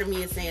other part of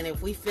me is saying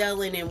if we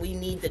failing and we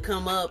need to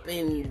come up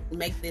and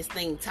make this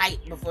thing tight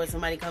before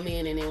somebody come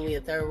in, and then we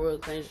a third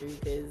world country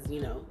because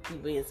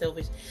people being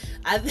selfish,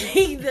 I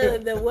think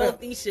the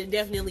wealthy should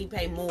definitely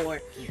pay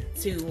more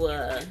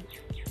to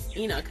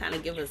kind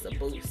of give us a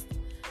boost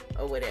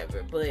or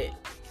whatever. But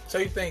so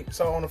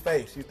on the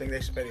face you think they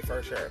should pay their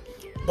first share,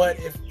 but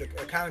if the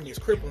economy is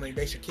crippling,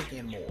 they should kick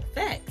in more.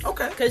 Facts.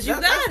 Okay, because you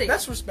got it.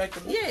 That's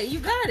respectable. Yeah, you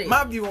got it.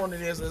 My view on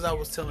it is, as I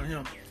was telling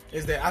him,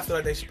 is that I feel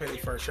like they should pay their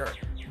first share.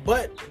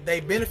 But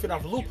they benefit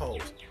off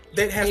loopholes.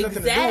 That has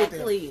nothing to do with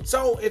them.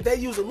 So if they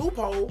use a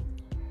loophole,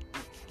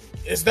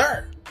 it's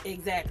there.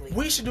 Exactly.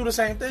 We should do the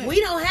same thing.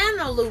 We don't have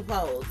no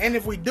loopholes. And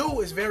if we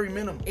do, it's very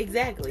minimal.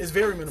 Exactly. It's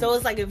very minimal. So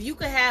it's like if you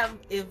could have,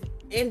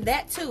 and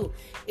that too,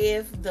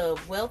 if the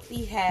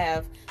wealthy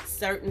have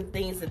certain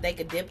things that they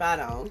could dip out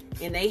on,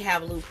 and they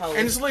have loopholes,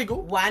 and it's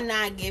legal, why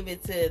not give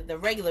it to the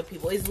regular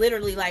people? It's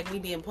literally like we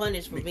being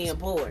punished for being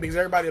poor. Because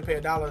everybody will pay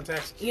 $1 in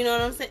taxes. You know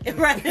what I'm saying?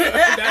 Right.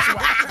 That's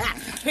why.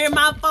 Here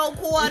my 4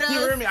 quarters. You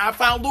hear me? I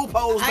found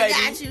loopholes, baby.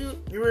 I got you.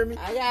 You hear me?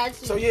 I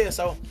got you.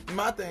 So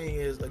my thing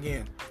is,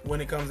 again, when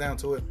it comes down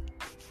to it,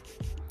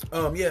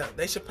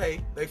 they should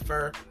pay their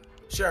fair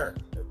share.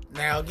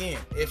 Now again,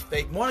 if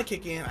they want to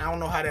kick in, I don't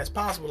know how that's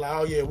possible.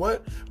 Like,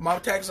 what? My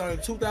tax is only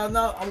 $2,000.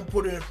 I'm gonna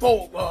put it in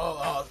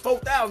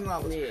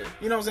 $4,000. Yeah.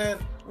 You know what I'm saying?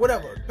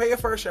 Whatever. Pay your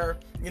first share.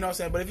 You know what I'm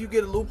saying? But if you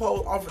get a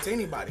loophole offered to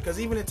anybody, because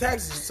even in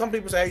taxes, some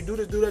people say, hey, do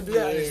this, do that, do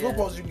that. Yeah. There's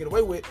loopholes you can get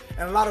away with,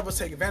 and a lot of us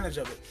take advantage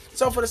of it.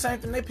 So for the same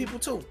thing, they people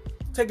too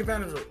take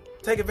advantage of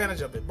it. Take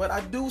advantage of it. But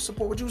I do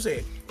support what you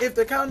said. If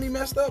the economy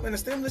messed up and the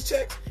stimulus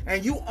checks,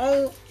 and you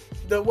own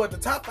the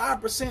top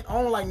 5%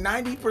 own like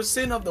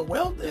 90% of the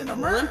wealth in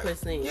America.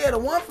 1%. Yeah, the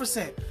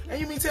 1%. And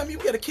you mean tell me you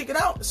gotta kick it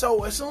out?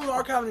 So as soon as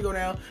our economy go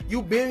down,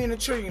 you billion and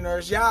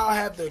trillionaires, y'all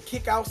have to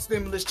kick out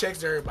stimulus checks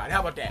to everybody.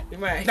 How about that?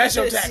 Right. That's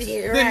your tax.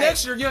 Yeah, right. Then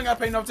next year you ain't gotta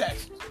pay no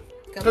tax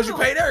because you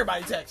paid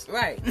everybody tax.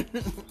 Right.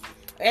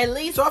 At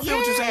least. So I feel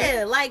what you're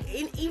saying. Like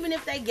even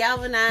if they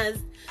galvanize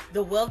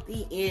the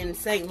wealthy in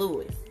St.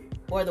 Louis,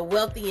 or the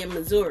wealthy in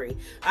Missouri.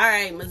 All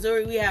right,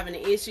 Missouri, we having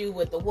an issue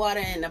with the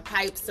water and the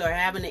pipes, or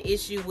having an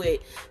issue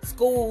with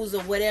schools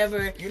or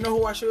whatever. You know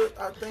who I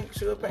think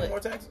should pay more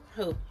taxes?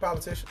 Who?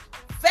 Politicians.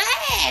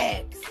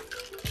 Facts.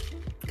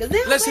 Because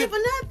they don't pay for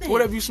nothing.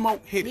 Whatever you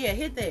smoke, hit it. Yeah,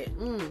 hit that.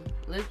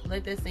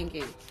 Let that sink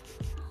in.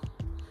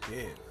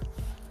 Yeah.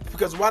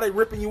 Because while they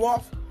ripping you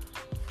off,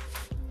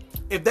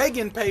 if they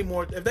getting paid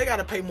more, if they got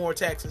to pay more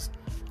taxes,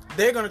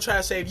 they're gonna try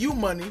to save you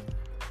money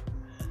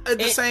at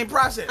the same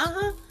process.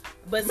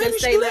 But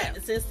since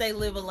they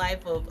live a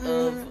life of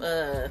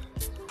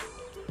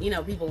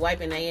people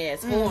wiping their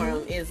ass for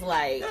them, it's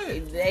like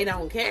they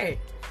don't care.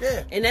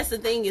 Yeah. And that's the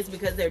thing, is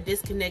because they're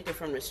disconnected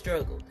from the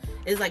struggle.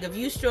 It's like if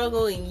you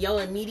struggle and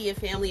your immediate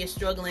family is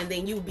struggling,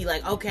 then you would be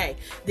like, okay,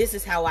 this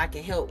is how I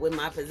can help with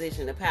my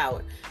position of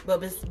power. But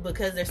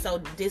because they're so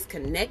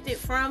disconnected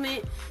from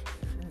it,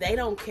 they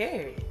don't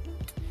care.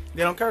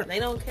 They don't care. They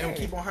don't care. And we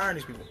keep on hiring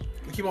these people.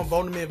 We keep on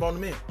voting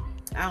them in.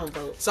 I don't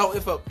vote. So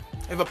if a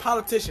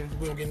politician,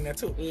 we're gonna get in that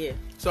too. Yeah.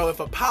 So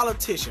if a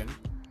politician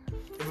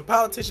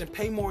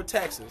pay more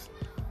taxes,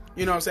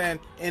 you know what I'm saying,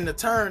 in the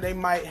turn they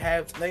might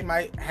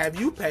have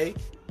you pay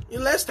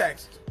less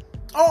taxes.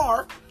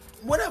 Or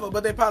whatever,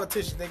 but they're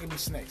politicians, they can be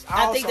snakes.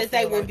 I think that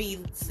they would be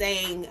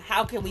saying,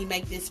 how can we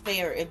make this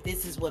fair if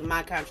this is what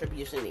my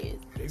contribution is?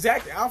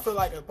 Exactly. I feel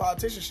like a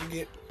politician should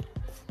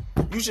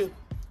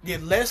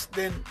get less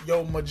than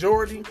your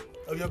majority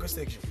of your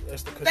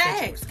constituents.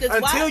 Facts.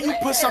 Until you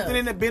put something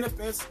in that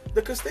benefits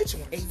the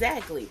constituents.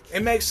 Exactly.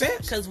 It makes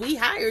sense. Because we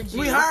hired you.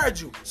 We hired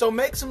you. So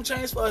make some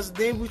change for us,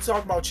 then we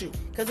talk about you.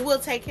 Because we'll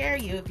take care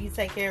of you if you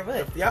take care of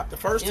us. Yep. The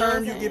first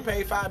term you get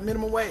paid $5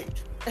 minimum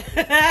wage.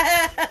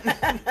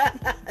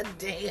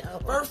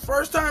 Damn.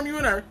 First time you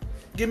in there,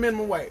 get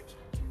minimum wage.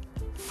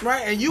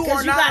 Right? And you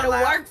are you not gotta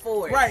allowed, work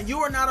for it. Right. You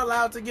are not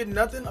allowed to get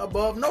nothing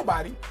above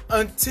nobody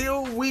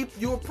until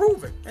you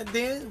approve it. And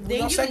then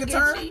you second can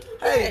term,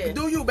 hey,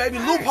 do you, baby,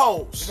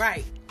 loopholes.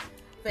 Right.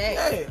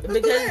 Yeah,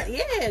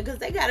 because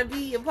they gotta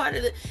be a part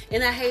of it.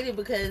 And I hate it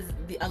because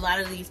a lot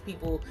of these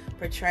people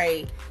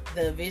portray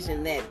the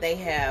vision that they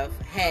have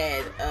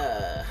had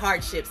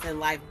hardships in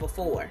life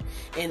before,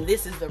 and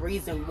this is the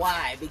reason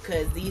why,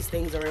 because these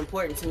things are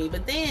important to me.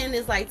 But then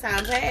it's like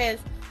time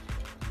passed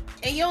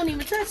and you don't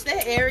even touch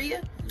that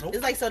area. Nope.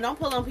 It's like, so don't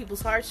pull on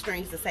people's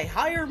heartstrings to say,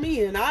 hire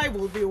me and I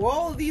will do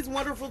all of these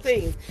wonderful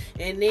things,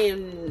 and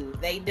then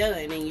they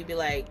done and you be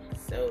like,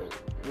 so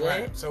What?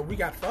 Right. So we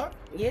got fucked?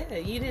 Yeah,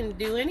 you didn't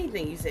do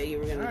anything you said you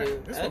were gonna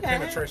do. This is what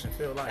penetration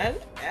feel like.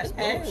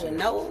 Okay, with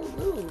no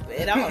lube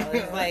at all.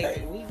 It's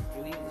like we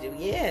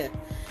yeah.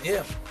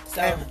 Yeah.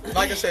 So, and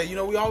like I said,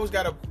 we always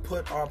got to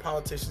put our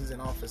politicians in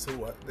office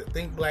who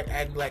think black,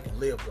 act black, and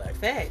live black.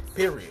 Facts.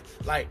 Period.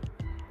 Like,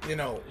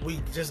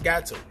 we just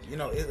got to.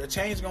 A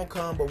change gonna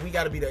come, but we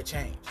got to be that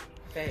change.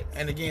 Facts.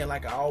 And again,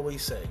 like I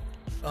always say,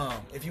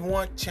 if you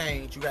want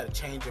change, you got to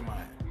change your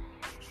mind.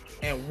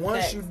 And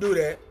once you do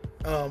that,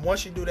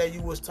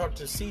 you will start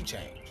to see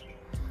change.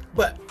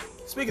 But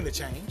speaking of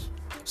change,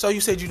 so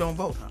you said you don't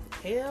vote, huh?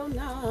 Hell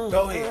no.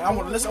 Go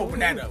ahead. Let's open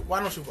that up. Why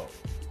don't you vote?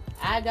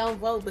 I don't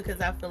vote because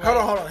I feel like...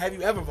 Hold on. Have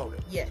you ever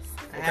voted? Yes,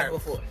 I have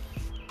before.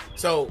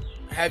 So,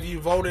 have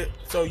you voted...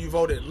 So, you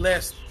voted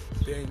less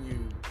than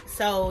you...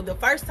 So, the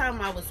first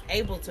time I was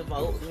able to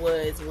vote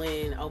was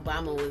when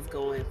Obama was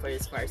going for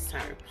his first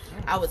term.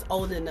 I was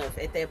old enough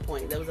at that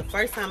point. That was the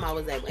first time I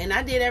was able... And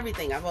I did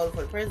everything. I voted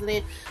for the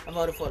president. I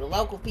voted for the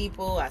local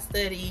people. I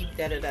studied,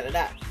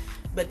 da-da-da-da-da.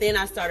 But then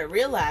I started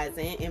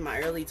realizing in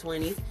my early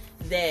 20s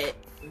that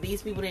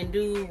these people didn't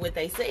do what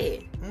they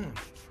said.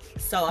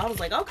 So I was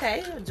like,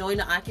 okay, join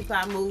the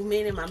Occupy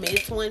movement in my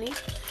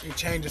mid-20s. You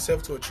changed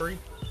yourself to a tree?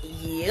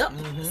 Yep.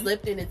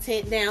 Slept in a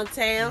tent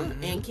downtown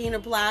in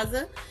Kena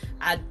Plaza.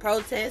 I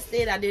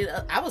protested.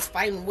 I was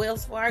fighting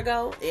Wells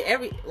Fargo,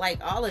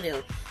 all of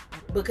them,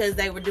 because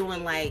they were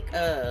doing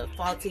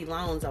faulty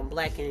loans on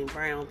black and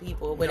brown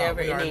people,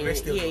 whatever.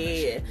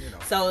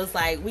 So it's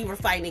like we were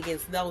fighting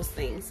against those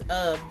things.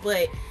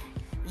 But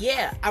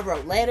yeah, I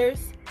wrote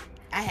letters.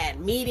 I had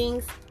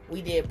meetings.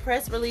 We did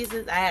press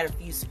releases. I had a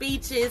few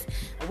speeches.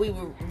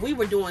 We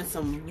were doing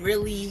some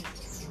really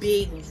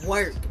big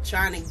work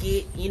trying to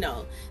get,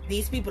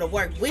 these people to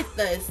work with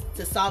us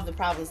to solve the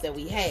problems that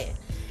we had.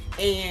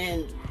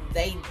 And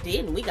they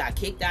didn't. We got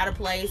kicked out of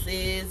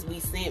places.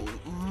 We sent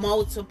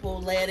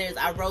multiple letters.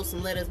 I wrote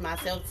some letters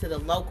myself to the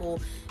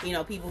local,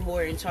 people who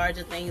are in charge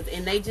of things.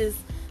 And they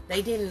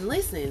didn't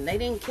listen. They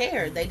didn't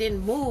care. They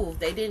didn't move.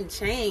 They didn't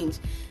change.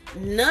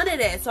 None of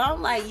that. So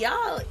I'm like,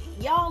 y'all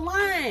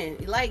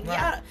lying.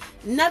 Y'all,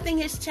 nothing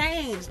has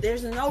changed.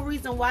 There's no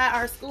reason why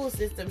our school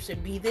system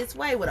should be this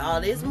way with all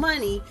this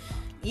money,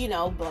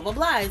 blah, blah,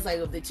 blah. It's like,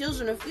 if the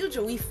children of the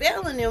future, we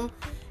failing them,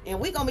 and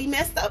we gonna be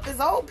messed up as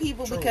old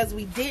people because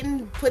we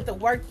didn't put the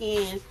work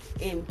in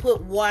and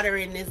put water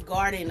in this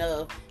garden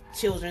of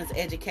children's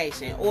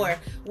education, or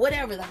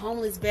whatever, the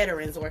homeless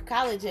veterans, or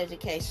college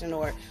education,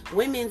 or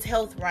women's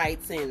health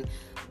rights, and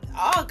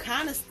all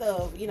kind of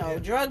stuff,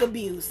 drug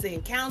abuse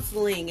and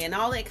counseling and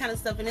all that kind of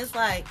stuff. And it's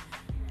like,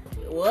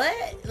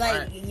 what?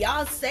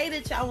 Y'all say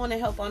that y'all want to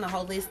help on a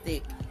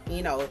holistic,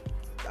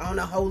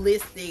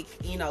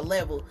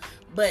 level,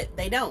 but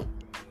they don't.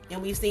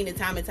 And we've seen it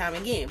time and time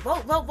again.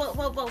 Vote, vote, vote,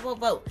 vote, vote, vote,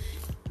 vote.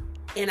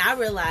 And I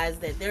realized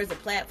that there's a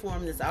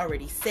platform that's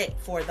already set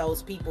for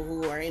those people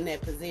who are in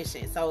that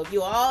position. So if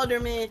you're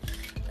alderman,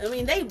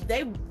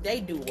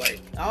 they do work.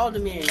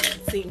 Aldermen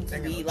seem to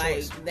be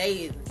they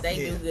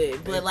do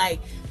good. But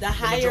the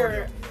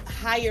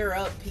higher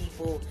up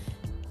people,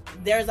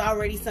 there's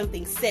already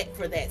something set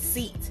for that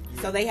seat.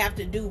 So they have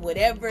to do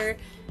whatever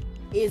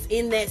is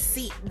in that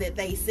seat that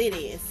they sit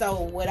in. So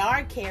what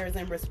our cares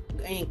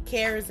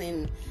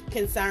and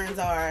concerns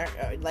are,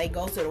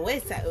 go to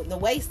the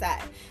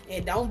wayside,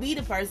 and don't be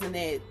the person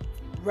that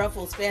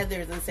ruffles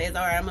feathers and says,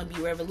 all right, I'm gonna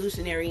be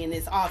revolutionary in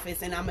this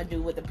office and I'm gonna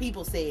do what the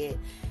people said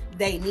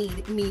they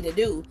need me to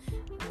do.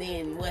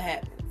 Then what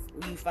happens?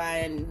 You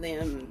find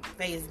them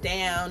face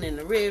down in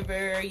the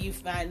river. You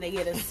find they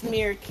get a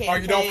smear campaign, or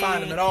you don't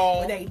find them at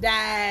all. They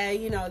die.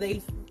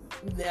 They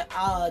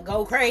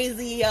go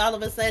crazy all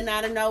of a sudden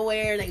out of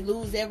nowhere. They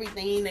lose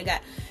everything they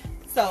got.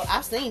 So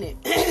I've seen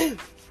it.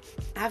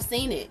 I've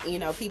seen it.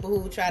 People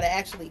who try to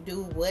actually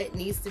do what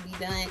needs to be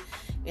done,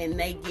 and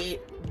they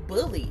get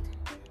bullied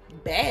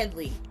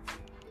badly.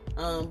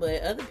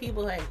 But other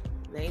people, hey,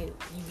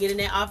 you get in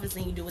that office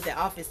and you do what that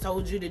office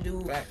told you to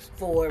do. Facts.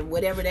 For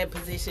whatever that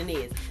position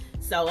is.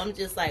 So I'm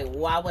just like,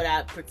 why would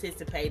I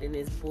participate in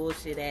this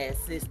bullshit ass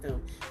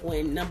system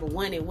when, number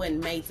one, it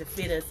wasn't made to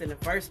fit us in the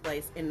first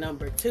place, and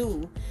number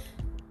two,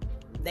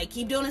 they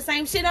keep doing the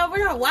same shit over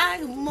and over.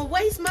 Why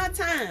waste my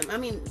time? I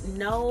mean,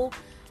 no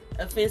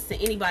offense to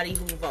anybody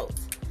who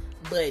votes,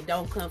 but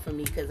don't come for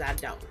me because I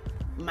don't.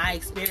 My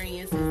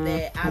experience is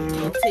that I've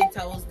been 10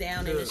 toes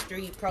down in the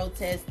street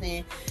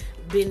protesting,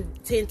 been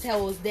 10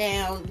 toes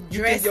down,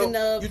 dressing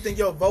up. You think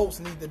your votes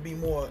need to be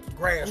more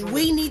grassroots?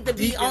 We need to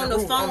be on the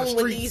phone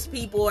with these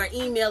people, or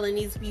emailing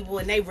these people,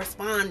 and they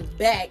respond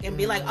back and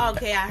be like,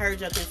 okay, I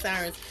heard your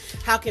concerns.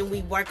 How can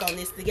we work on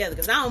this together?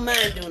 Because I don't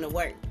mind doing the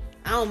work.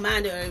 I don't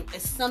mind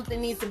if something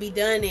needs to be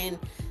done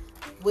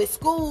with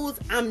schools,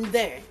 I'm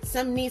there.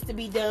 Something needs to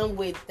be done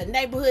with the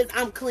neighborhoods,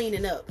 I'm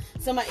cleaning up.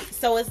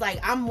 So it's like,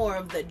 I'm more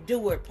of the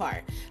doer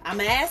part. I'm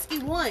going to ask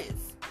you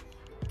once,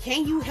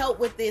 can you help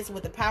with this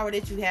with the power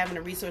that you have and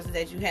the resources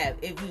that you have?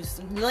 If you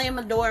slam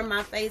a door in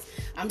my face,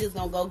 I'm just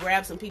going to go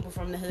grab some people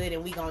from the hood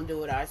and we going to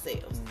do it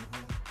ourselves.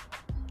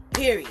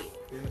 Period.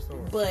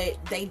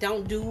 but they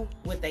don't do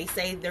what they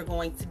say they're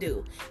going to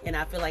do. And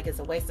I feel like it's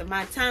a waste of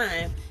my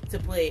time to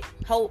put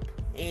hope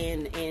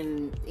and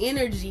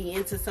energy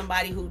into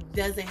somebody who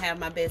doesn't have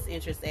my best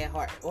interest at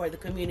heart or the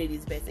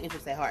community's best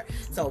interest at heart.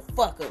 So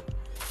fuck them.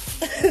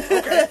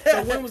 Okay.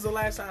 So when was the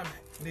last time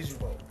did you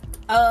vote?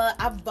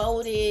 I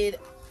voted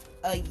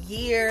a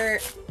year.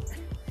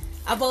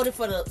 I voted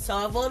for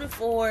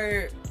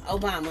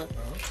Obama.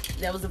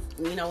 That was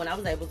when I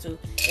was able to.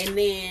 And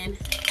then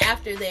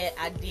after that,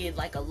 I did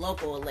like a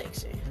local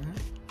election.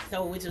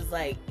 So which was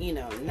like,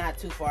 not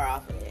too far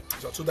off of it.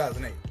 So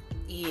 2008.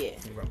 Yeah.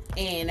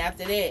 And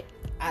after that,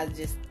 I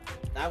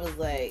was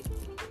like,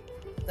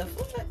 the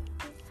fuck?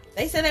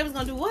 They said they was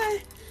gonna do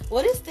what?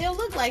 Well, this still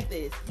look like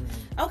this.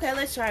 Okay,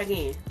 let's try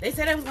again. They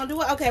said they was gonna do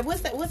what? Okay,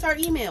 what's her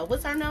email?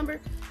 What's her number?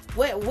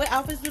 What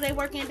office do they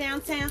work in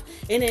downtown?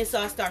 And then so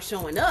I start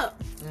showing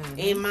up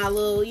in my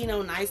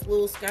little, nice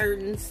little skirt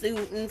and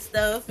suit and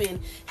stuff. And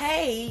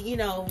hey,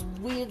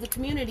 we as the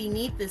community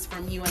need this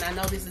from you. And I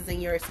know this is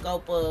in your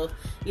scope of,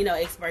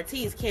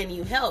 expertise. Can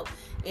you help?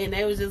 And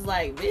they was just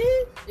like,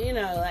 bitch,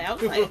 I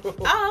was like,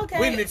 oh, okay.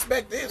 We didn't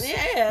expect this.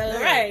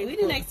 Yeah, right. We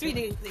didn't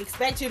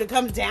expect you to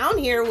come down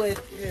here with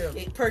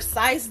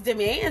precise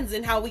demands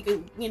and how we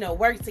could,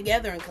 work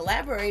together and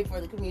collaborate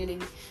for the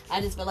community. I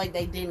just felt like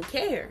they didn't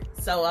care.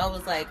 So I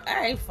was like, all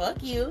right,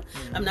 fuck you.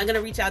 I'm not going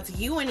to reach out to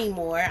you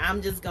anymore.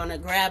 I'm just going to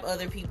grab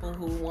other people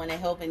who want to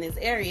help in this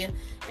area,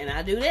 and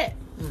I do that.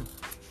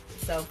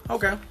 So.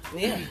 Okay.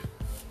 Yeah.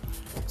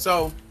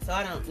 So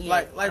I don't,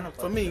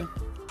 for me,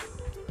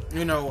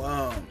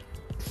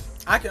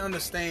 I can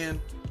understand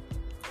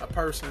a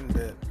person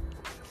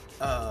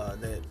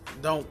that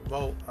don't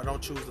vote or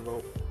don't choose to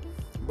vote.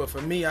 But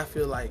for me, I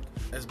feel like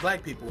as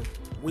black people,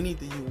 we need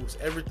to use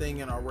everything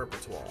in our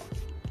repertoire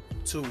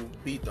to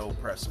beat the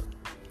oppressor.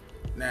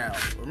 Now,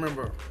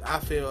 remember, I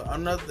feel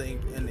another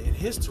thing in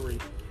history,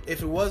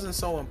 if it wasn't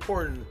so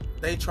important,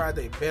 they tried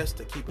their best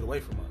to keep it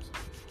away from us.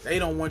 They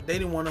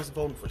didn't want us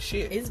voting for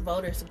shit. It's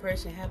voter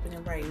suppression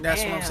happening right now.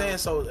 That's what I'm saying.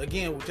 So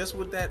again, just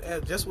with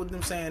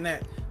them saying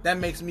that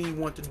makes me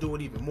want to do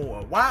it even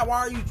more. Why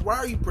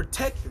are you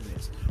protecting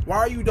this?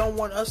 Why you don't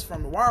want us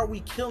from it? Why are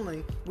we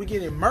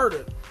getting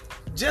murdered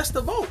just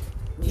to vote?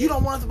 You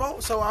don't want us to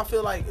vote? So I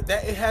feel like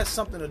that it has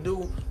something to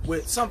do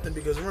with something,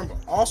 because remember,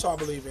 also I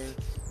believe in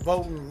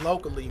voting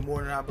locally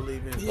more than I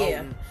believe in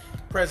voting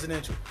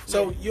presidential.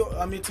 So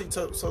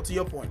to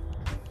your point,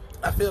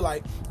 I feel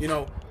like,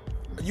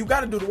 you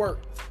got to do the work.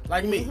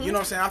 Like me, you know what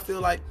I'm saying? I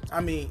feel like,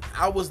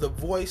 I was the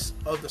voice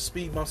of the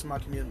speed bumps in my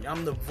community.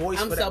 I'm the voice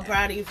for that. I'm so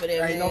proud of you for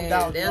that, Ain't man. no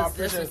doubt.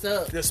 That's what's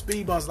up. The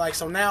speed bumps,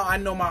 so now I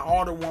know my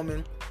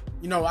alderwoman,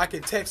 I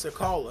can text or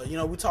call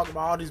her. We talk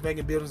about all these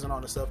vacant buildings and all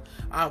this stuff.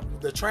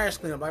 The trash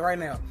cleanup, like right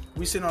now,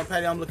 we sitting on a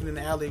patio, I'm looking in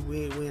the alley,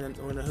 we in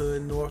the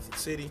hood, north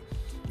city.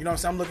 You know what I'm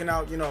saying? I'm looking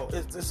out,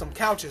 there's some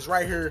couches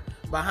right here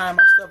behind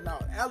my stuff. Now,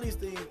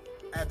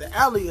 the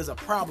alley is a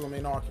problem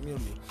in our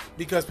community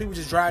because people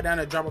just drive down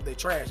there and drop off their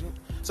trash.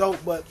 So,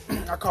 but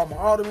I call my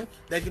alderman,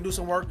 they can do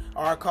some work,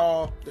 or I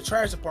call the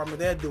trash department,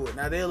 they'll do it.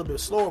 Now, they're a little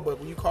bit slower, but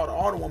when you call the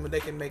alderwoman, they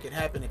can make it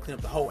happen and clean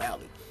up the whole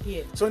alley.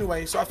 Yeah. So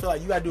anyway, I feel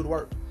like you gotta do the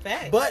work.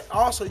 Facts. But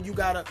also you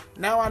gotta,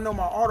 now I know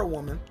my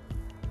alderwoman,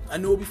 I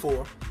knew it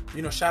before,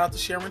 shout out to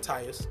Sharon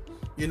Tyus,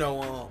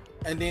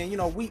 and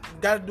then, we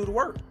gotta do the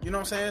work. You know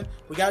what I'm saying?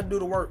 We gotta do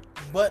the work,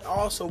 but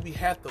also we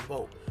have to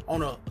vote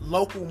on a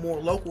more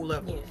local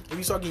level. Yeah. If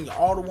you start getting your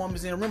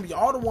alderwomen in, remember your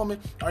alderwoman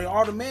or your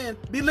alderman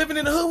be living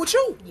in the hood with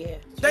you. Yeah.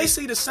 They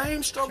see the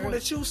same struggle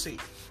that you see.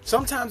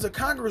 Sometimes a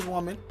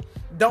congresswoman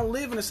don't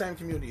live in the same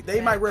community. They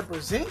might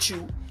represent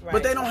you,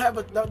 but they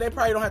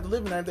probably don't have to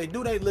live in there. If they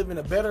do, they live in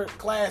a better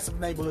class of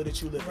neighborhood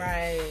that you live in.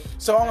 Right.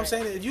 So all I'm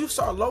saying is, if you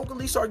start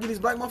getting these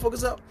black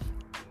motherfuckers up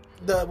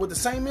with the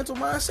same mental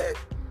mindset,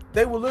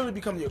 they will literally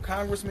become your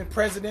congressmen,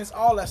 presidents,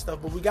 all that stuff.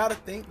 But we got to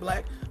think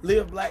black,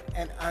 live black,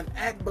 and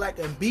act black,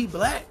 and be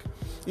black.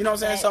 You know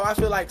what I'm saying? So I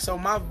feel like,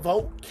 my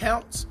vote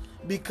counts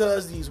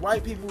because these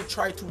white people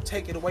try to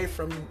take it away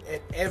from you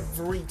at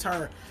every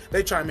turn.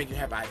 They try to make you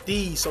have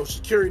IDs, social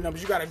security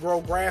numbers. You got to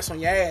grow grass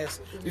on your ass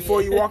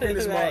before you walk in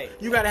this mall.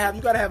 You got to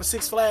have a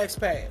Six Flags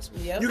pass.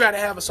 Yep. You got to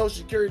have a social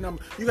security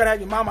number. You got to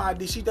have your mama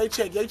ID. They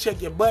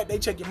check your butt. They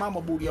check your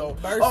mama booty hole.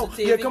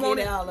 Come on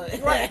in.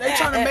 Right. They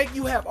trying to make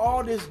you have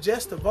all this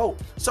just to vote.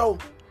 So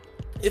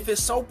if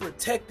it's so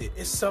protected,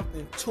 it's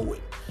something to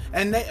it.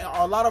 And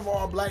a lot of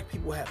our black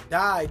people have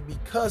died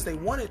because they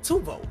wanted to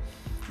vote.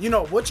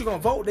 What you gonna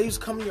vote? They used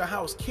to come to your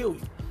house, kill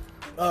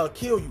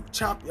you,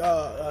 chop,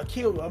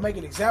 kill you, make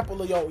an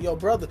example of your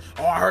brother.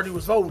 Oh, I heard he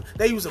was voting.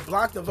 They used to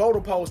block the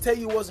voter polls, tell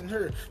you wasn't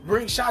here,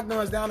 bring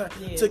shotguns down there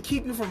to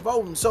keep you from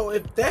voting. So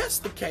if that's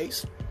the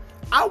case,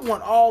 I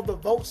want all the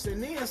votes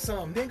and then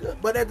some, nigga.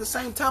 But at the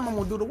same time, I'm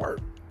gonna do the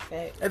work.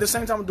 Okay. At the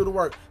same time, I'm gonna do the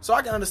work. So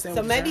I can understand.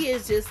 So maybe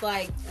it's just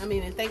like,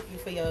 and thank you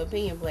for your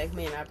opinion, black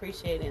man. I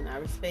appreciate it and I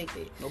respect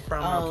it. No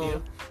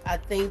problem, I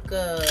think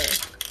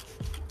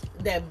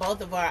that both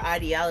of our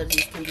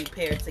ideologies can be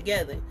paired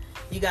together.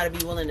 You got to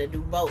be willing to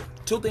do both.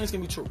 Two things can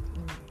be true.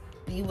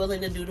 Be willing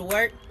to do the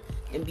work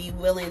and be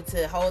willing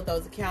to hold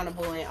those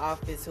accountable in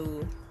office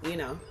who, you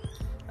know,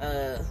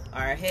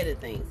 are ahead of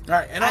things.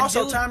 Right, and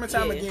also time and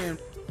time again,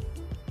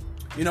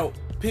 you know,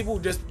 people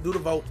just do the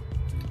vote,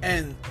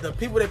 and the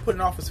people they put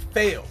in office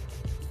fail.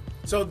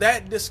 So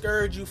that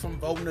discourages you from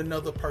voting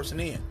another person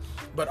in.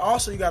 But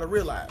also you got to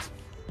realize,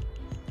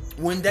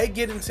 when they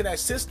get into that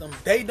system,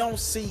 they don't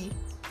see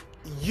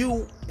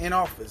you in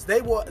office.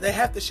 They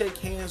have to shake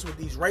hands with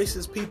these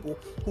racist people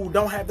who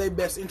don't have their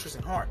best interest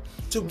in heart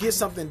to get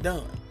something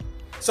done.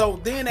 So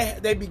then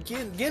they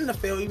begin to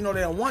fail even though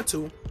they don't want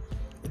to.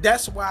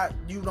 That's why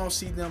you don't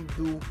see them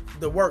do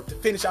the work to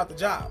finish out the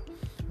job.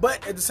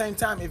 But at the same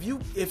time,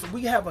 if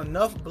we have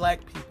enough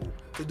black people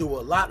to do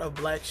a lot of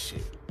black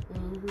shit,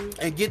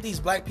 and get these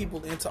black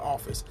people into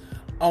office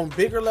on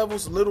bigger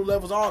levels, little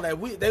levels, all that,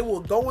 they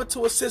will go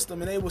into a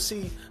system and they will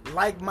see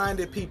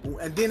like-minded people,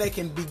 and then they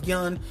can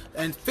begin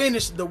and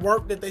finish the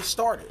work that they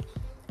started.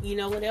 You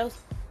know what else?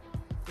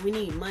 We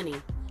need money.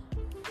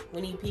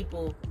 We need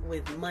people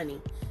with money.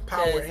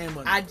 Power and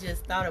money. I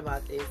just thought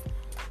about this.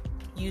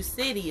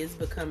 U-City is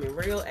becoming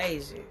real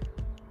Asian.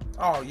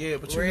 Oh yeah,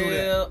 but you knew that.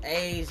 Real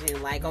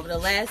Asian. Like over the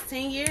last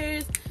 10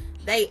 years,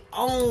 they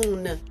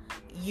own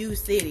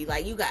U-City.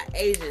 Like you got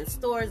Asian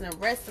stores and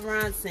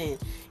restaurants and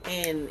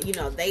you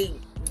know, the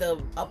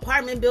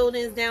apartment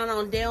buildings down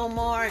on Del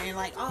Mar, and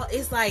like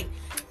it's like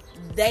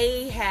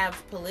they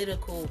have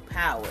political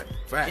power.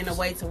 Facts. In a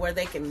way to where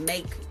they can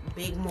make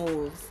big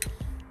moves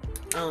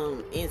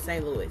in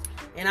St. Louis.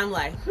 And I'm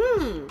like,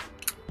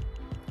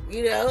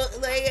 you know,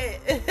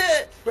 like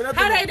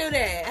how they do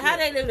that? How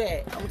they do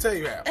that? I'm gonna tell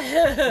you how.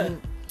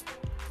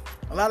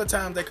 A lot of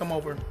times they come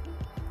over,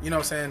 you know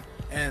what I'm saying,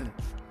 and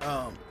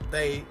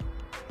they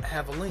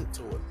have a link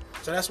to it.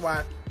 So that's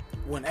why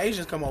when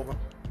Asians come over,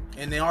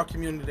 and in our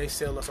community they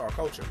sell us our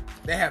culture.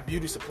 They have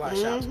beauty supply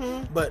shops,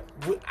 but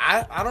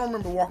I don't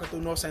remember walking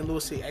through North St.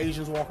 Louis see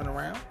Asians walking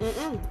around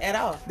at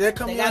all. They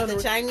got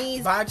the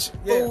Chinese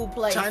food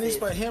places, Chinese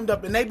food hemmed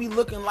up, and they be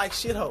looking like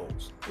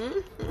shitholes.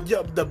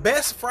 The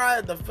best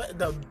fried,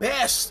 the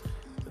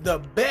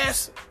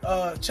best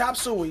chop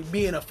suey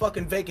being a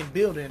fucking vacant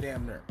building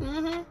damn near.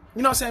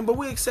 You know what I'm saying? But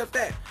we accept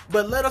that.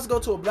 But let us go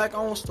to a black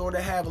owned store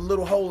that have a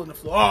little hole in the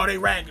floor. Oh, they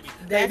raggedy.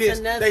 That's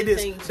another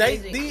thing.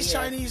 These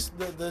Chinese,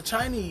 the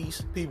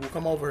Chinese people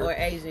come over here. Or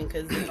Asian,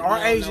 because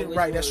Asian,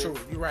 right? That's true.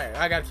 You're right.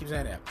 I gotta keep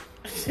saying that.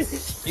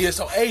 Yeah.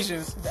 So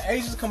the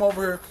Asians come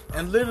over here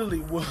and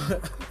literally will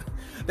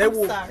they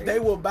will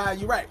buy.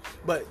 You're right,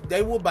 but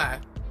they will buy.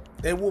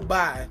 You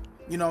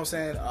know what I'm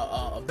saying?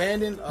 A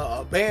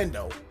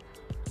bando.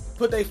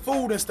 Put their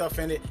food and stuff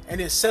in it,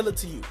 and then sell it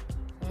to you.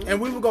 And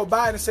we would go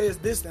buy it and say it's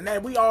this and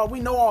that. We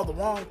know all the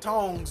wrong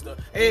tongs, the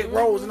egg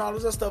rolls, and all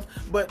this other stuff.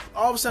 But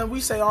all of a sudden, we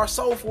say our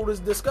soul food is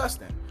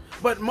disgusting.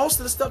 But most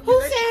of the stuff.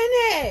 Who's saying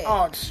that?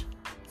 Oh,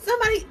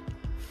 somebody.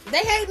 They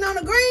hating on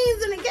the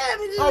greens and the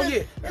cabbage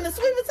and the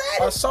sweet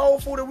potatoes. A soul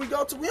food that we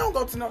go to, we don't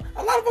go to no.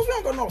 A lot of us, we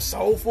don't go to no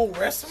soul food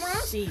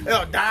restaurants.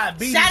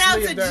 Diabetes. Shout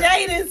out to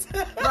Jada's.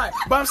 Right,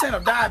 but I'm saying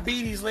if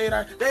diabetes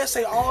later, they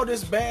say all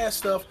this bad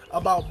stuff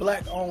about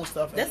black owned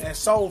stuff and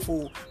soul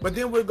food. But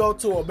then we'll go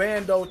to a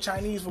bando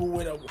Chinese food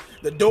with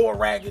the door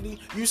raggedy.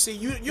 You see,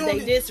 you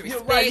don't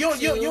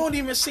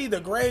even see the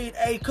grade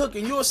A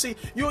cooking. You don't see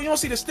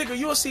the sticker.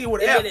 You'll see it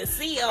with F.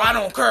 I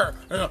don't care.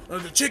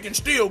 The chicken's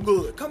still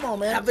good. Come on,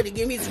 man. I better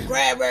give me some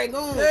crab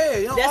rangoon.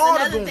 Yeah,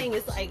 that's another thing.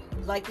 It's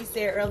like you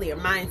said earlier,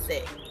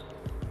 mindset.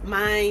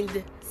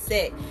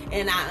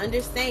 And I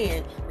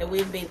understand that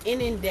we've been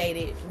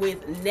inundated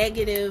with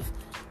negative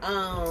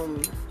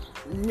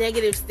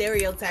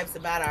stereotypes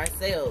about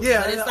ourselves.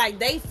 Yeah, but it's like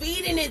they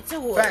feeding it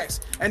to us. Facts.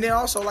 And then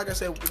also, like I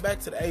said,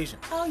 back to the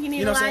Asians. Oh, you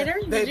need a lighter?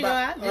 Did you go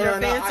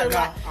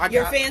out?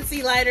 Your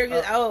fancy lighter?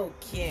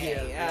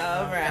 Okay.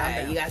 All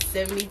right. You got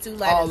 72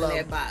 lighters in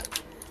that box.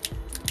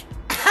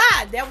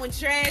 Ha! That one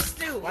trash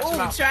too.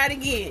 Try it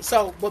again.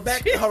 So, but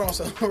back. Hold on.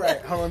 So,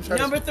 right. Hold on.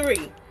 Number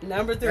three.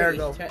 There we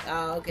go.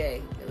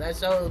 Okay. That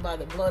show was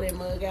about to blow that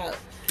mug out.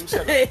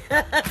 So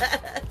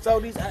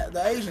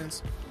the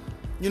Asians,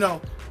 you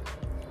know,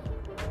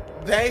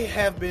 they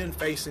have been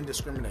facing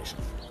discrimination.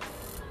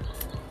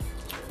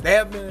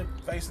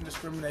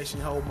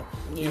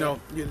 You know,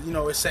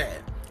 it's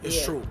sad.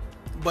 It's true.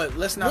 But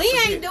let's not. We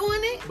ain't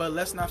doing it. But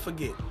let's not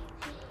forget.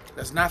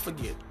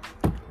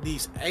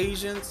 These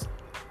Asians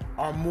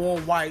are more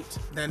white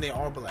than they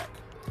are black.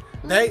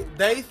 They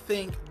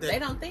think that they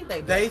don't think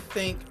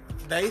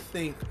they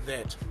think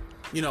that,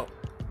 you know,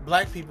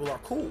 black people are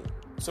cool,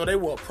 so they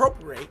will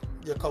appropriate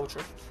your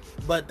culture,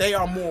 but they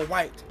are more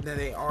white than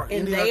they are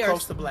anywhere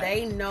close to black.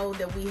 They know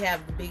that we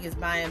have the biggest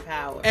buying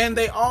power, and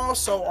they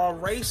also are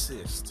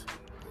racist.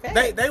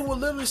 They will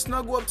literally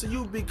snuggle up to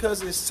you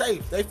because it's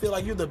safe. They feel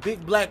like you're the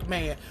big black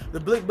man, the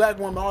big black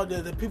woman, all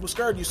the people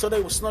scared you, so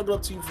they will snuggle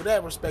up to you for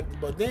that respect.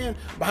 But then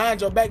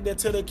behind your back, they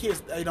tell their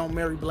kids they don't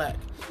marry black.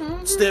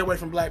 Stay away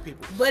from black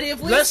people. But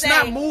if let's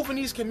not move in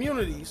these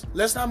communities.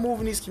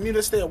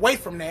 Stay away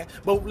from that.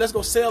 But let's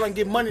go sell and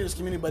get money in this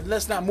community. But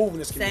let's not move in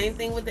this community. Same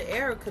thing with the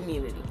Arab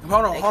community.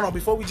 Hold on.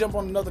 Before we jump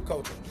on another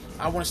culture,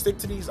 I want to stick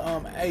to these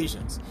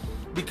Asians.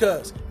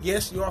 Because,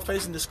 yes, you are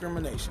facing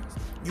discrimination.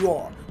 You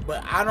are.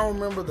 But I don't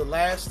remember the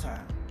last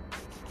time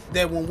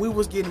that when we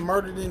was getting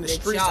murdered in the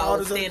streets, all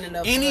this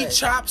any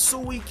chop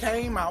suey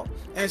came out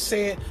and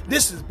said,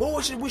 this is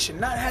bullshit, we should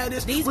not have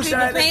this. These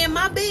people paying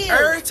my bills.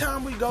 Every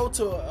time we go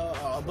to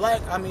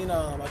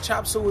a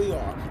chop suey or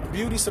a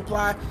beauty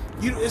supply,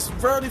 it's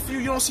very few,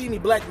 you don't see any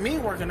black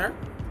men working there.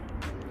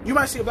 You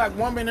might see a black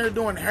woman there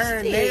doing hair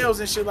and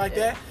nails and shit like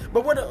that.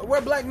 But where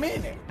black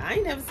men at? I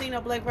ain't never seen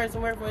a black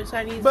person work for a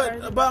Chinese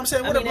person. But I'm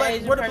saying, where the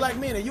black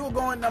men at? You were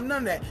going, none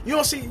of that. You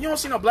don't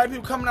see no black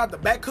people coming out the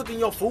back cooking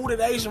your food at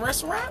the Asian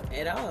restaurant?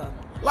 At all.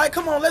 Like,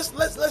 come on,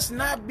 let's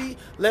not be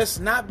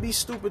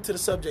stupid to the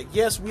subject.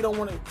 Yes, we don't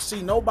want to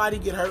see nobody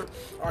get hurt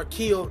or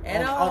killed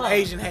on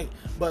Asian hate.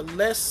 But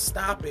let's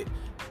stop it.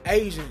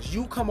 Asians,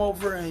 you come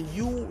over and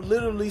you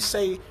literally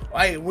say,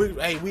 hey,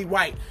 we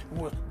white.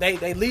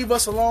 They leave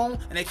us alone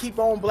and they keep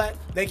on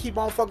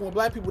fucking with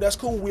black people. That's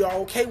cool. We are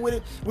okay with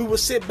it. We will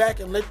sit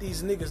back and let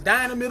these niggas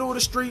die in the middle of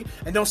the street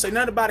and don't say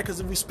nothing about it, because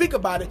if we speak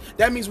about it,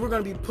 that means we're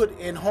going to be put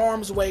in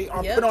harm's way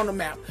or put on the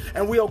map.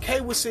 And we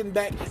okay with sitting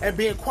back and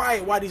being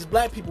quiet while these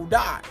black people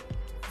die.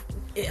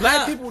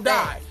 Black people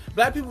die.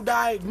 Black people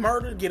die,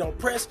 murdered, get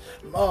oppressed,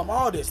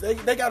 all this. They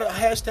got a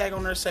hashtag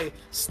on there say,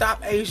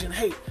 stop Asian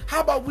hate. How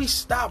about we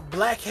stop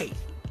black hate?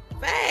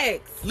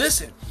 Facts.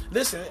 Listen.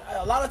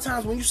 A lot of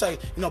times when you say,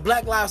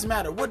 Black Lives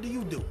Matter, what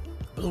do?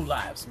 Blue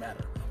Lives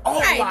Matter. All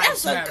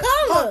lives matter. That's a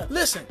color.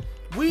 Listen,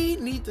 we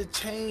need to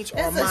change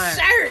our mind.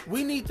 Shirt.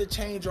 We need to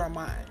change our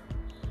mind.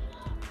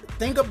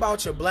 Think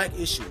about your black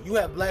issue. You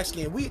have black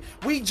skin.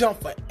 We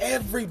jump for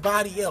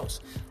everybody else.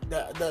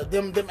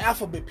 Them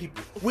alphabet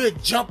people. We'll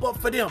jump up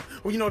for them.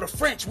 The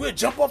French. We'll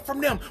jump up from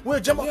them.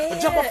 We'll jump up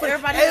for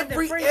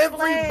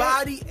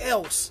everybody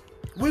else.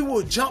 We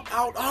will jump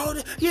out.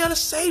 To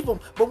save them.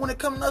 But when it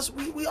comes to us,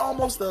 we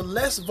almost the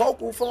less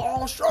vocal for our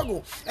own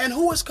struggle. And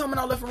who is coming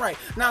out left and right?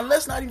 Now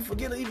let's not even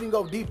forget to even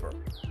go deeper.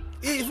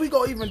 If we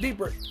go even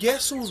deeper,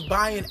 guess who's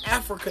buying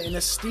Africa in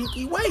a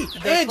stinky way?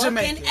 And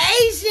Jamaicans.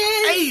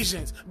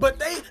 Asians.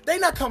 But they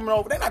not coming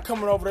over. They're not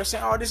coming over there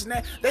saying, this and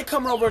that. They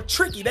coming over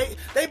tricky. They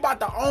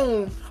about to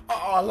own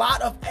a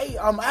lot of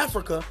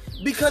Africa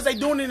because they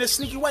doing it in a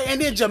sneaky way.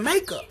 And then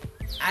Jamaica.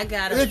 I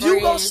got it. If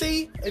you go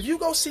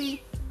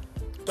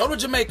to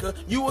Jamaica,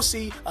 you will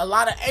see a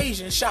lot of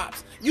Asian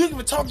shops. You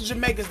even talk to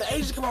Jamaicans. The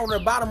Asians come over there,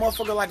 buy the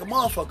motherfucker like a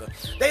motherfucker.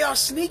 They are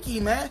sneaky,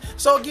 man.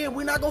 So again,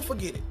 we're not gonna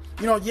forget it.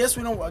 Yes,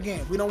 we don't want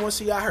to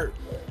see y'all hurt.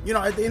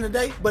 At the end of the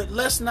day, but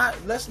let's not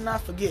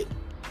forget.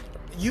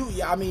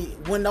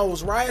 When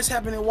those riots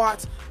happened in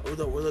Watts,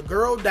 the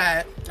girl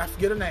died. I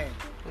forget her name.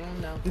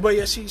 No. But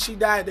yeah, she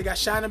died. They got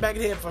shot in the back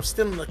of the head for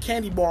stealing a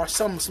candy bar or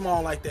something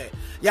small like that.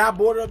 Y'all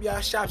boarded up y'all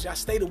shops. Y'all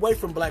stayed away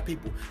from black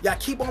people. Y'all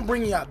keep on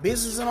bringing y'all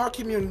business in our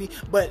community,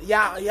 but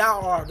y'all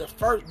are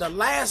the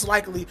last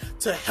likely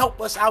to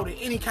help us out in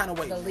any kind of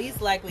way. The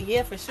least likely,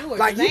 yeah, for sure.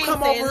 Like, you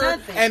come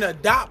over and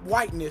adopt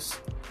whiteness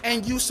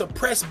and you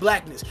suppress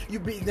blackness.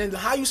 Then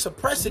how you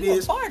suppress it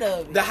is part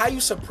of it. How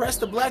you suppress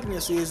the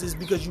blackness is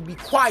because you be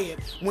quiet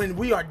when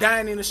we are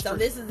dying in the street. So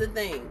this is the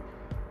thing.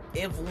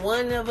 If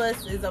one of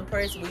us is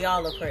oppressed, we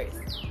all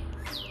oppressed.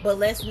 But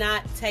let's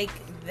not take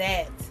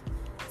that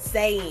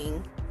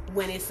saying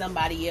when it's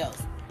somebody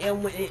else.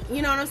 And when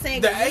you know what I'm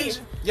saying?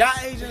 Y'all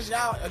Asians,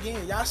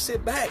 y'all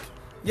sit back.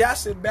 Y'all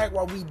sit back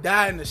while we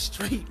die in the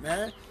street,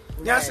 man.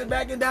 Y'all sit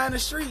back and die in the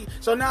street.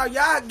 So now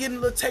y'all getting a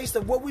little taste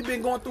of what we've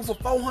been going through for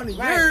 400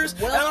 years.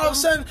 And all of a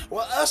sudden,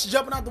 us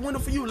jumping out the window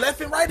for you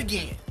left and right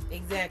again.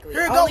 Exactly.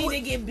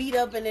 Only to get beat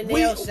up in the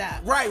nail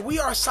shop. Right. We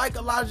are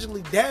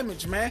psychologically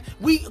damaged, man.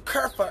 We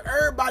care for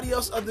everybody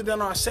else other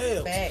than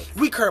ourselves. Facts.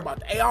 We care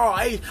about our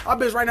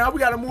bitch right now. We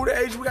got to move to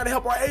Asia. We got to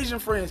help our Asian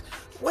friends.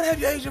 What have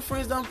your Asian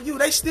friends done for you?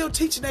 They still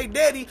teaching their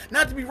daddy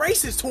not to be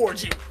racist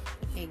towards you.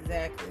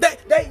 Exactly.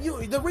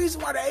 The reason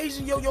why the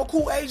Asian, your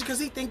cool Asian, because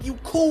he think you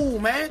cool,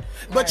 man.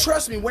 But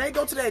trust me, when they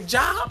go to that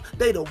job,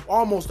 they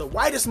almost the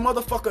whitest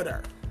motherfucker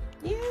there.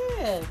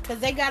 Yeah, because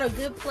they got a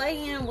good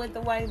play in with the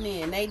white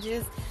men.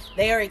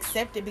 They are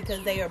accepted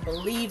because they are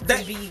believed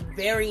to be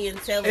very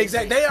intelligent.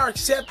 Exactly. They are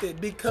accepted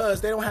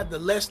because they don't have the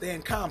less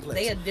than complex.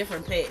 They a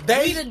different pet.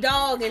 They the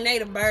dog and they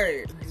the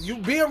bird. You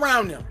be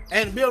around them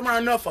and be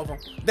around enough of them,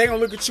 they gonna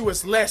look at you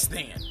as less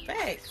than.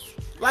 Facts.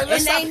 Like,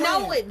 and they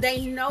know it.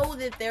 They know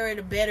that they're in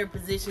a better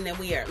position than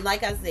we are.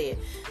 Like I said,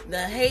 the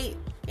hate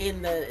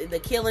and the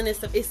killing and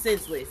stuff, it's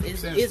senseless.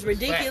 It's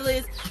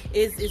ridiculous.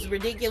 It's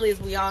ridiculous.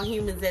 We all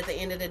humans at the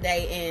end of the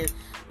day, and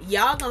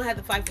y'all gonna have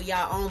to fight for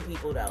y'all own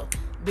people though,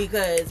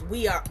 because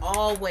we are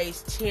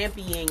always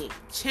championing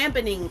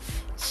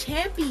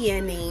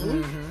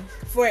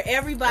for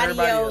everybody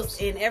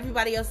else and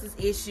everybody else's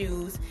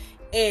issues.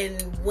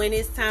 And when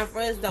it's time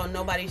for us, don't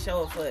nobody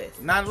show up for us.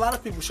 Not a lot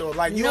of people show up.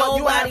 Like, you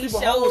have people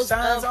hold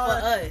signs on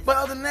us. But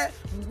other than that,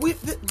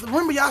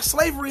 remember y'all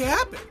slavery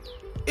happened.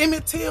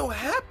 Emmett Till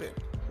happened.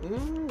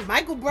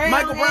 Michael Brown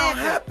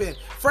happened.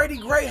 Freddie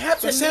Gray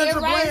happened. Sandra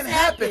Bland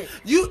happened.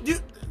 You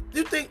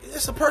think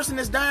it's a person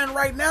that's dying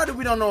right now that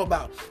we don't know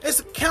about?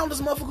 It's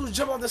countless motherfuckers who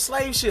jump off the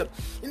slave ship.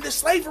 And the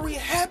slavery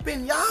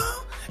happened,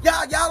 y'all.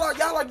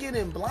 Y'all are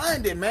getting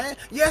blinded, man.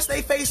 Yes,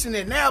 they facing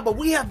it now, but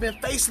we have been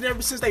facing it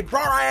ever since they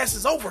brought our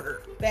asses over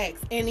here.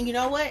 Facts. And you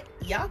know what?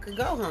 Y'all could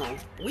go home.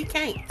 We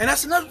can't. And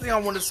that's another thing I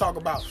wanted to talk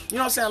about. You know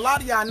what I'm saying? A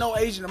lot of y'all know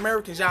Asian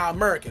Americans. Y'all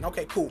American.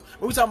 Okay, cool.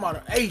 But we talking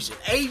about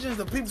Asians,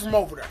 the people from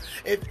over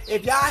there.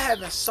 If y'all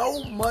having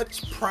so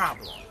much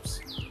problems,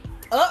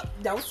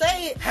 don't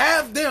say it.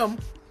 have them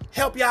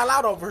help y'all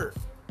out over here.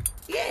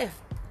 Yeah.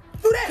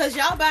 Do that. Because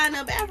y'all buying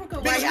up Africa.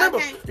 Why y'all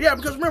can't? Yeah,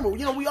 because remember,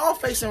 we all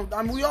facing,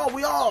 we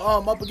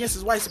all up against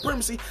this white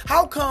supremacy.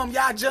 How come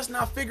y'all just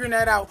not figuring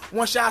that out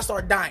once y'all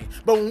start dying?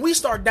 But when we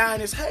start dying,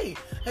 it's, hey,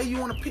 you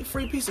want a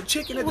free piece of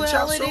chicken at the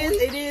chop suey?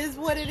 It is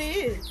what it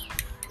is.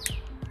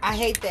 I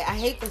hate that. I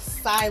hate the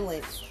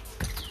silence.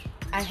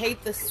 I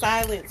hate the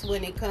silence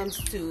when it comes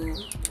to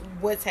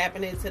what's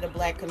happening to the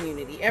black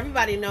community.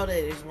 Everybody know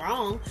that it's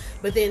wrong,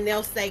 but then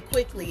they'll say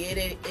quickly,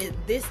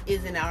 this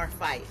isn't our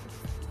fight.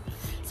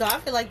 So I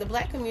feel like the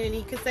black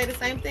community could say the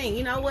same thing.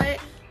 You know what?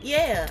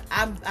 Yeah,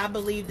 I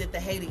believe that the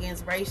hate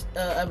against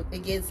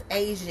against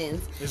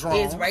Asians is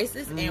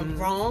racist and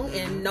wrong,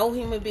 and no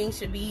human being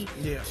should be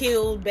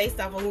killed based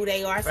off of who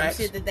they are. Some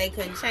shit that they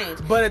couldn't change.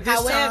 But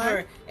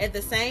at at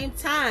the same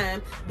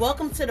time,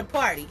 welcome to the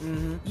party.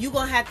 You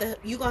gonna have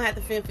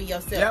to fend for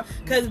yourself,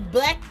 because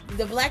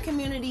the black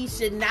community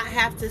should not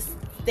have to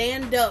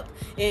stand up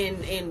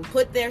and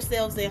put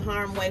themselves in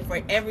harm's way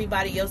for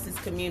everybody else's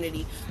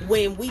community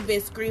when we've been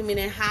screaming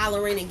and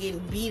hollering and getting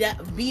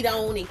beat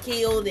on and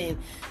killed and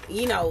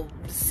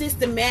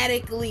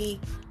systematically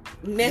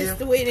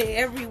messed with in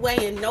every way,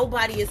 and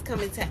nobody is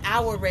coming to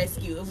our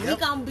rescue. If we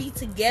gonna be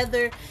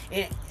together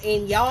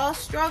and y'all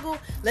struggle,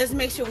 let's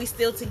make sure we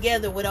still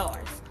together with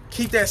ours.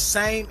 Keep that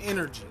same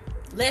energy.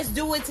 Let's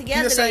do it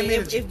together.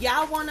 If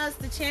y'all want us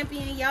to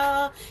champion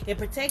y'all and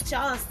protect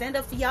y'all and stand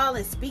up for y'all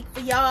and speak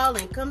for y'all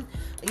and come,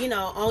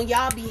 on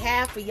y'all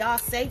behalf for y'all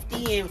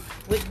safety, and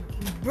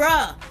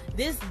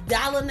this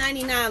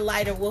 $1.99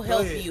 lighter will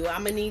help you.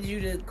 I'm gonna need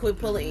you to quit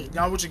pulling.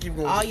 Y'all want you to keep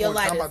going. All your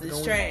lighters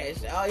is trash.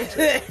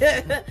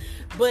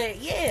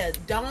 But yeah,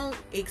 don't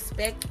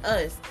expect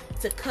us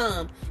to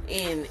come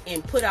and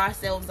put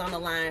ourselves on the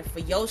line for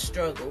your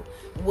struggle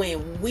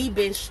when we've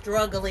been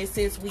struggling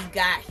since we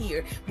got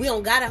here. We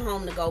don't got a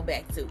home to go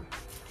back to.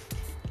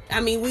 I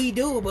mean, we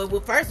do,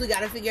 but first we got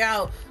to figure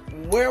out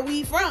where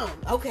we from.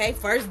 Okay,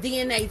 first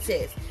DNA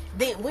test.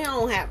 Then we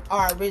don't have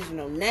our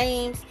original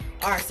names,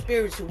 our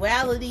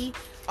spirituality,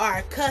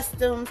 our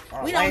customs.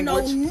 We don't know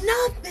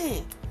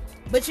nothing.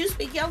 But you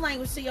speak your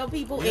language to your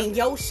people in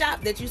your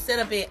shop that you set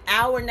up in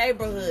our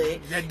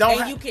neighborhood,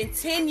 and you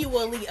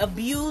continually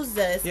abuse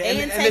us and take our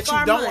money. And that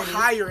you don't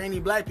hire any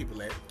black people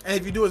at. And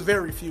if you do, it's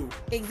very few.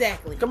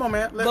 Exactly. Come on,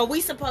 man. But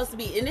we supposed to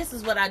be, and this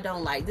is what I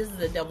don't like. This is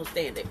a double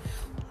standard.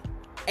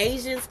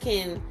 Asians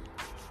can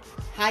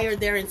hire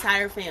their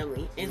entire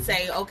family and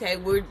say, okay,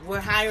 we're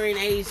hiring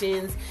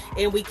Asians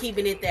and we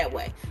keeping it that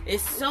way.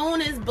 As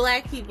soon as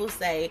black people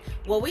say,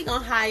 well, we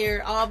gonna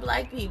hire all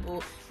black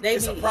people,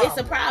 it's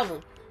a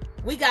problem.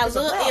 We got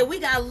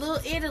little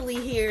Italy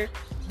here,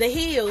 the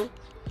hill.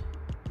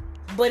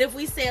 But if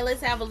we say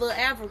let's have a little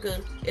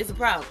Africa, it's a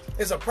problem.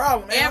 It's a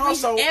problem.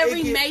 And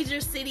every major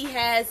city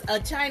has a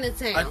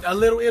Chinatown. A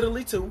little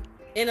Italy too.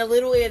 In a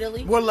little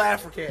Italy. Where little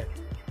Africa at?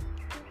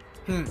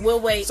 We'll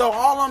wait. So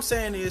all I'm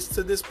saying is,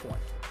 to this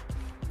point,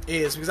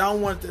 is because I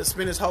don't want to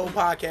spend this whole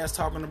podcast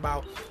talking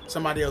about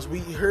somebody else. We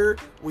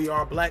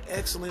are black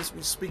excellence.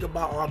 We speak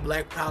about our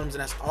black problems,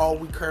 and that's all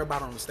we care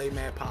about on the Stay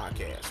Mad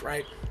podcast,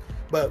 right?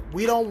 But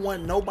we don't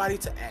want nobody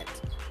to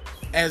act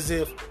as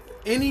if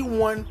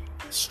anyone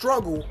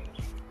struggle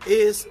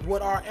is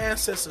what our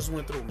ancestors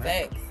went through,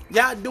 man. Facts.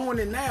 Y'all doing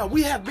it now.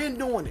 We have been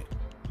doing it.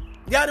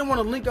 Y'all didn't want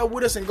to link up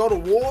with us and go to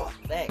war.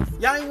 Facts.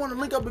 Y'all didn't want to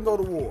link up and go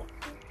to war.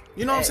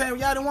 You know what I'm saying?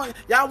 Y'all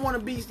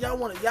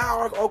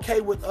are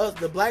okay with us,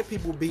 the black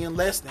people, being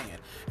less than.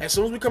 As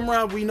soon as we come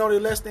around, we know they're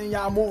less than,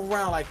 y'all move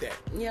around like that.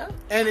 Yeah.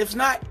 And if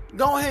not,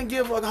 go ahead and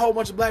give a whole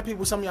bunch of black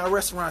people some of y'all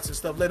restaurants and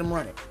stuff. Let them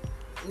run it.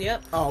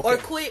 Yep. Oh, okay. Or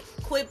quit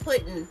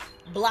putting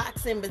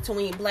blocks in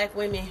between black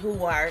women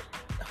who are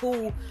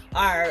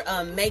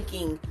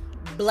making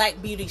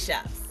black beauty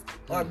shops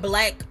or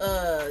black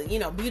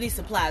beauty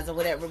supplies or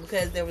whatever,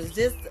 because there was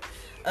just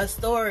a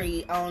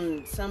story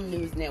on some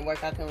news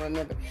network, I can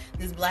remember.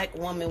 This black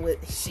woman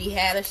she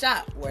had a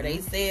shop where they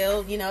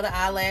sell, the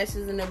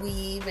eyelashes and the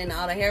weave and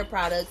all the hair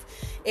products,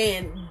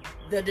 and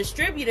the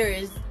distributor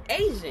is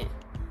Asian.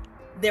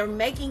 They're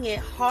making it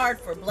hard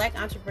for black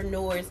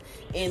entrepreneurs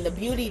in the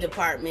beauty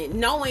department,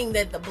 knowing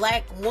that the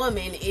black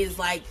woman is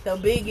like the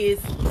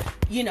biggest,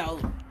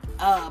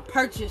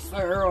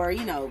 purchaser, or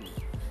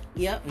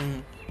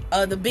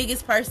the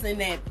biggest person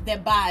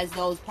that buys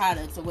those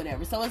products or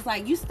whatever. So it's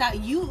like you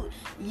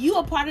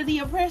a part of the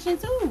oppression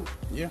too.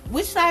 Yeah.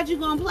 Which side you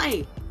gonna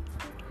play?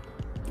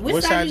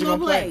 Which side you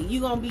gonna play?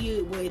 You gonna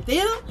be with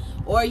them,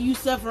 or are you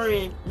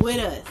suffering with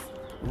us?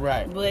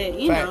 Right. But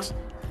Facts.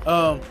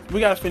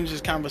 We gotta finish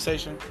this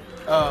conversation.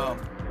 We're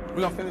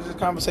gonna finish this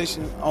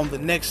conversation on the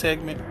next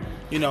segment.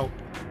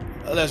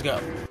 Let's go.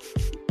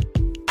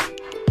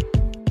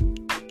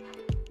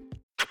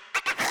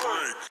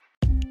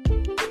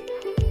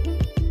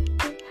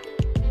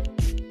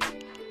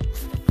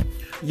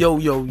 Yo,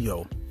 yo,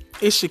 yo.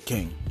 It's your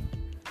king.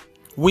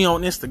 We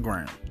on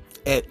Instagram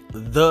at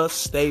the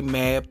Stay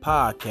Mad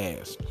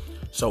Podcast.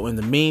 So in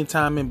the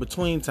meantime, in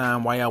between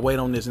time, while y'all wait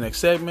on this next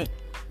segment,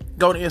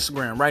 go to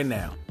Instagram right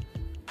now.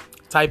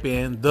 Type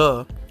in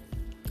the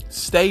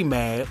Stay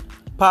Mad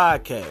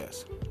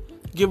Podcast.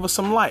 Give us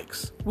some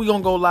likes. We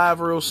gonna go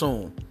live real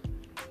soon.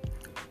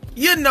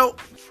 You know.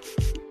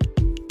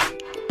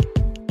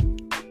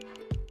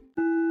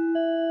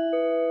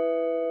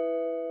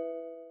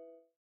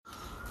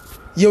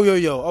 Yo, yo,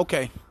 yo.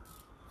 Okay.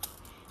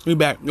 We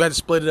back. We had to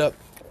split it up.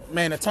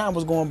 Man, the time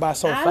was going by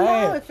so fast.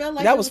 Know, it felt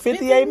like that it was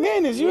 58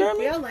 minutes. You hear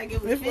me? It felt like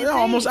it was 15.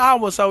 Almost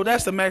hour. So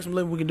that's the maximum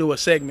limit we can do a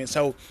segment.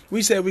 So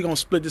we said we're going to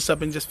split this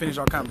up and just finish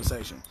our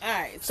conversation. All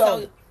right.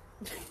 So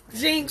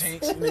Jinx.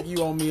 Nigga,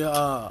 you owe me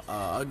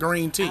a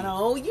green tea. I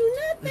don't owe you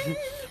nothing.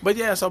 But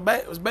yeah, so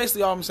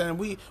basically all I'm saying,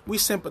 we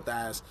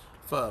sympathize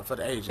for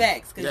the agent.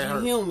 Facts, because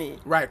you're human.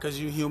 Right, because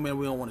you're human.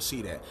 We don't want to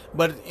see that.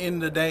 But at the end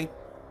of the day,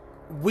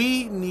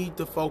 we need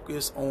to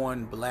focus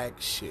on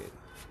black shit.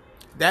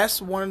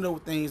 That's one of the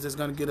things that's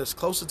going to get us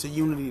closer to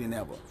unity than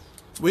ever.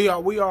 We are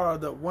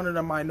one of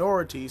the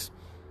minorities.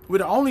 We're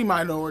the only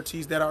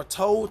minorities that are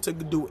told to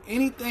do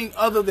anything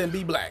other than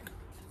be black.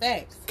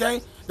 Thanks.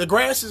 Okay, the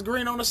grass is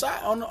green on the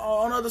side on the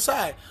other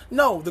side.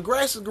 No, the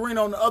grass is green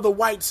on the other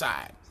white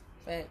side.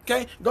 Thanks.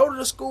 Okay, go to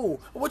the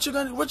school. What you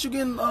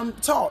getting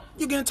taught?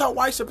 You're getting taught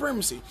white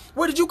supremacy.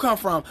 Where did you come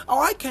from?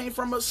 Oh, I came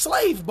from a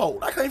slave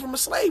boat. I came from a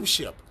slave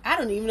ship. I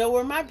don't even know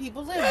where my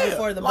people lived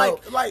before the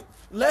boat. Like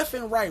left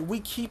and right, we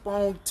keep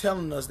on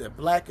telling us that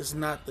black is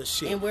not the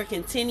shit, and we're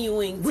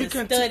continuing to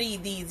study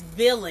these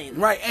villains.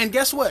 Right, and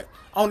guess what?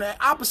 On the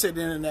opposite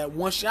end of that,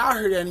 once y'all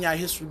heard that in y'all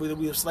history that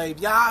we were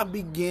slaves, y'all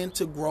begin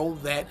to grow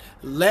that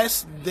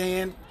less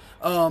than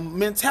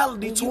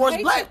mentality towards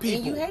black people.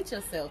 And you hate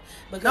yourself.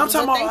 Now I'm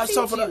talking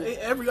about for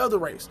every other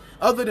race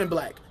other than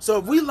black. So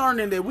if we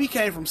learning that we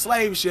came from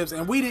slave ships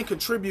and we didn't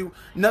contribute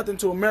nothing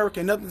to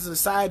America, nothing to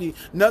society,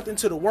 nothing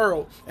to the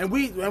world, and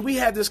we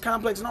had this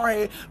complex in our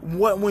head,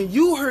 when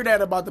you heard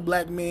that about the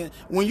black men,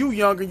 when you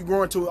younger, you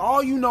grow into it,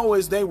 all you know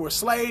is they were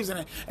slaves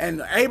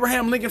and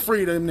Abraham Lincoln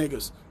freed them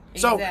niggas.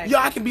 So exactly.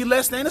 I can be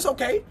less than. It's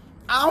okay.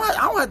 I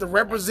don't have to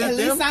represent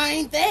them. At least I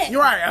ain't that.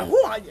 You're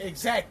right.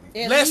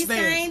 Exactly. At less least than.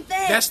 I ain't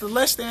that. That's the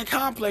less than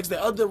complex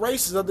that other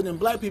races other than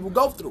black people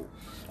go through.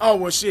 Oh,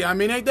 well, shit. I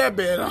mean, ain't that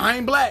bad. I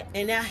ain't black.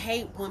 And I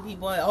hate when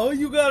people are, all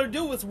you gotta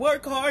do is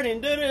work hard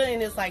and da-da.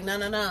 And it's like,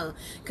 no.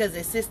 Because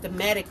it's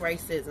systematic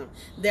racism.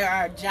 There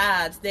are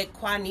jobs that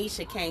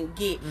Quanisha can't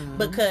get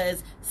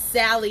because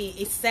Sally,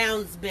 it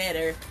sounds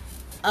better.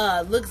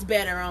 Looks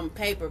better on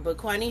paper, but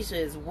Quanisha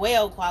is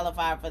well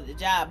qualified for the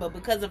job, but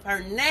because of her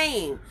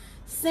name,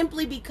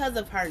 simply because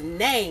of her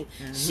name,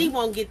 she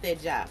won't get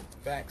that job.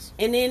 Facts.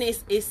 And then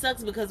it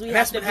sucks because we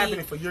have to be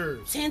happening for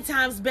years. 10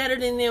 times better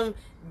than them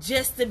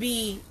just to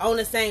be on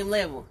the same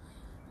level.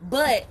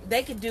 But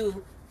they could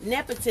do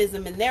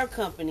nepotism in their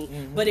company,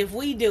 but if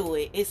we do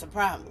it, it's a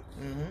problem.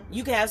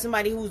 You can have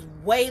somebody who's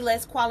way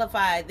less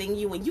qualified than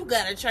you, and you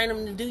gotta train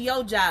them to do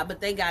your job,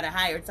 but they got a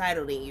higher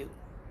title than you.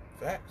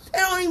 Facts. It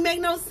don't even make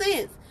no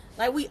sense.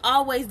 Like, we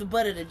always the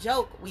butt of the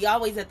joke. We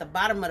always at the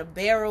bottom of the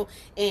barrel,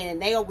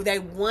 and they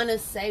want to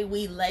say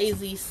we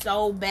lazy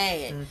so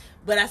bad.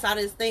 But I saw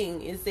this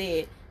thing. It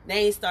said they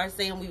ain't start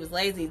saying we was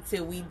lazy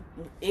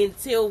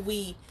until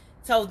we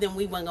told them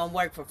we wasn't gonna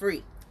work for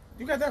free.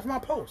 You got that from my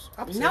post.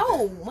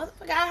 No,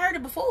 motherfucker, I heard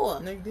it before.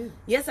 No, you did.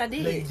 Yes, I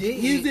did.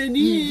 You did.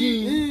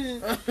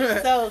 You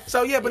did.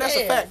 So yeah, but that's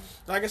a fact.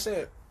 Like I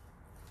said,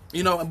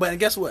 but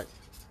guess what?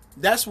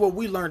 That's what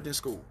we learned in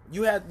school.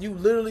 You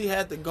literally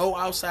had to go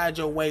outside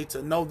your way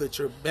to know that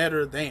you're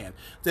better than.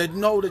 To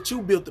know that you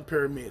built the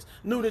pyramids.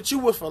 Knew that you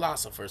were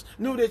philosophers.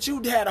 Knew that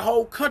you had a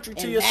whole country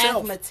to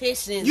yourself.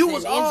 Mathematicians, you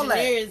was all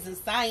engineers, that. And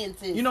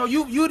scientists.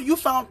 You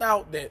found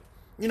out that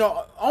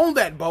on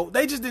that boat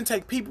they just didn't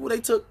take people. They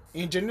took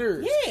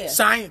engineers,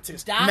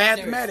 scientists, doctors,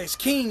 mathematics,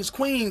 kings,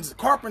 queens,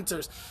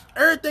 carpenters,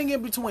 everything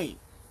in between.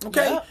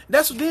 Okay, yep.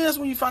 That's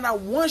when you find out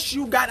once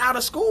you got out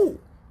of school.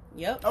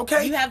 Yep.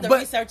 Okay. You have to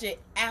research it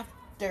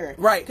after.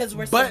 Right. Because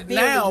we're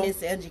severely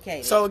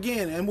miseducated. So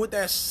again, and with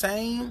that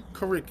same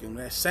curriculum,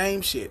 that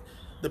same shit,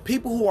 the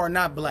people who are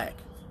not black,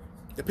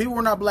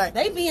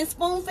 they being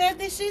spoon fed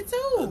this shit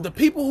too. The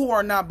people who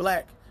are not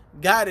black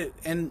got it,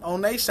 and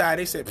on their side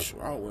they said,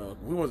 "Oh well,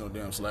 we wasn't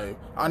no damn slave.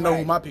 I know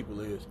who my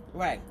people is."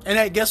 Right.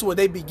 And guess what?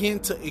 They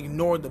begin to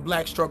ignore the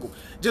black struggle.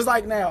 Just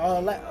like now,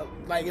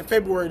 like in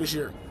February this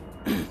year,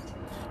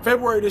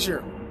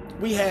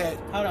 we had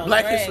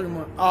Black History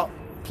Month.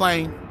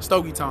 Playing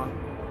Stogie time.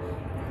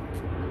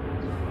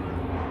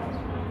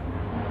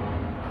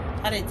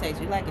 How did it taste?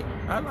 You like it?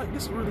 I like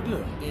this. Is really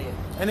good. Yeah.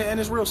 And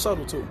it's real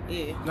subtle too.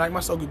 Yeah. Like my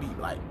Stogie be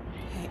like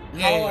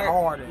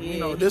hard.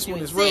 And, this one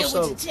is real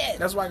subtle.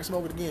 That's why I can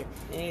smoke it again.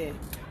 Yeah.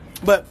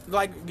 But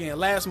like again,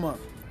 last month,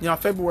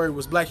 February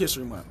was Black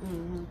History Month.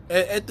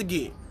 At the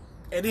gig,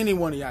 at any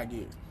one of y'all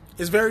gig,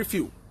 it's very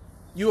few.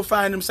 You will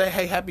find them say,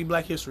 "Hey, Happy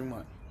Black History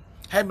Month."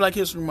 Happy Black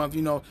History Month,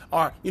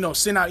 or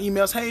send out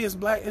emails. Hey, it's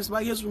Black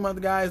History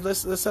Month, guys. Let's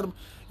set up.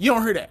 You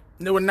don't hear that.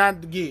 They were not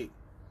at the gig.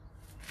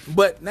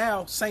 But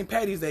now St.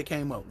 Patty's Day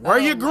came up. Wear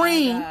your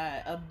green,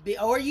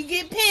 or you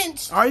get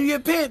pinched.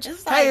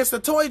 It's like, hey, it's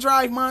the toy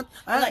drive month.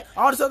 Like,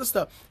 all this other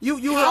stuff.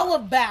 How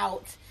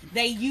about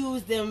they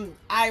use them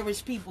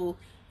Irish people?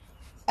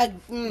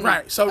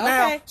 Right. So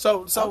now,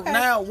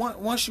 now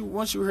once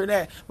you hear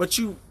that, but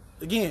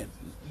again,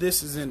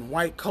 this is in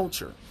white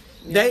culture.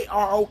 Yeah. They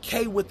are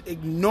okay with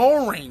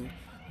ignoring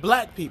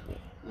black people.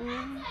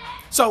 Mm-hmm.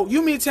 So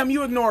you mean to tell me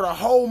you ignored a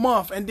whole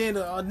month, and then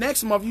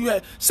next month you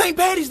had St.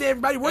 Patty's Day,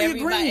 everybody wear your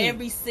green.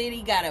 Every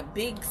city got a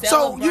big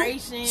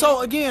celebration.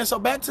 So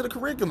back to the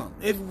curriculum.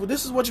 If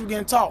this is what you're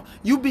getting taught,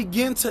 you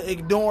begin to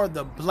ignore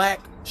the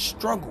black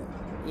struggle.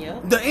 Yeah.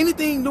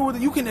 Anything new with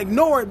it, you can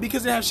ignore it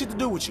because it has shit to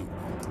do with you.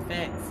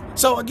 Facts.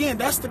 So again,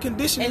 that's the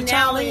condition. And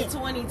now in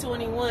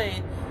 2021,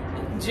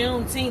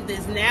 Juneteenth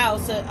is now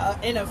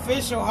an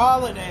official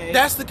holiday.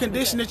 That's the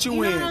condition that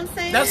you in. Know what I'm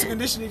saying? That's the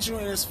condition that you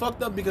in. It's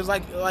fucked up because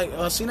like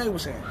Sine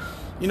was saying,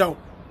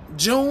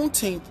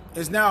 Juneteenth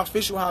is now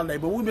official holiday,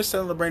 but we've been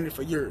celebrating it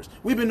for years.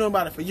 We've been knowing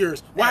about it for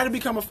years. Why did it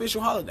become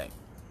official holiday?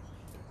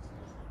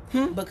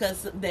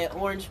 Because that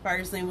orange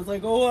person was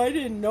like, oh, I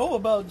didn't know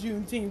about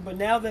Juneteenth, but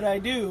now that I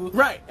do.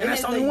 Right, and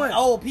that's the only one.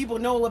 Oh, people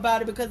know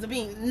about it because of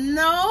me.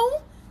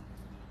 No.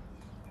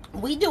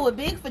 We do it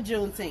big for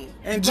Juneteenth.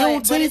 And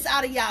Juneteenth. But it's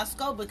out of y'all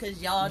scope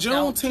because y'all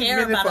don't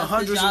care about us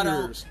because y'all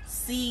don't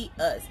see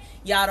us.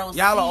 Y'all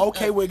are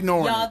okay with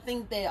ignoring Y'all it.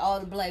 think that all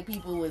the black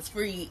people was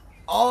free.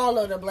 All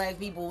of the black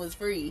people was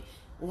free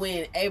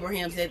when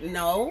Abraham said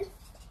no.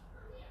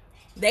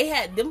 They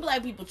had them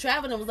black people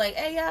traveling and was like,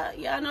 hey,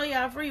 y'all know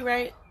y'all free,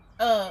 right?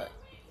 2-3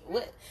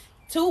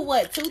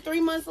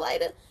 months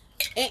later?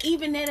 And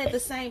even then at the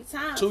same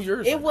time, 2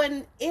 years it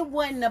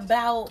wasn't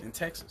about in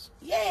Texas.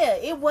 Yeah,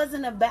 it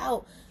wasn't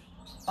about,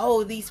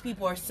 oh, these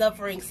people are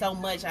suffering so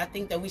much, I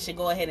think that we should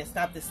go ahead and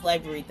stop the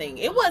slavery thing.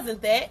 It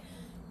wasn't that.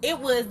 He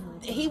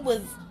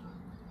was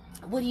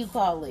what do you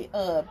call it?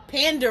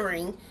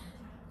 Pandering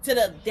to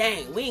the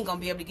dang, we ain't gonna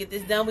be able to get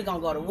this done, we're gonna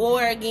go to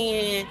war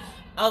again.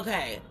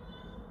 Okay.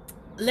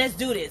 Let's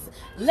do this.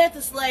 Let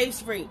the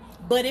slaves free.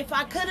 But if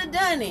I could have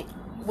done it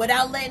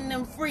without letting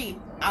them free,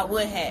 I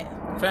would have.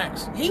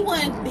 Facts. He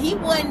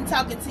wasn't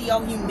talking to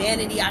your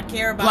humanity. I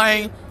care about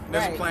plane.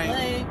 There's a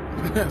plane.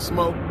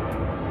 Smoke.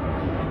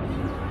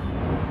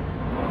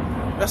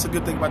 That's a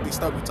good thing about these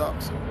Stogie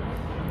talks.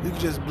 You can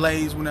just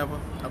blaze whenever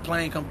a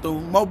plane come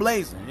through. More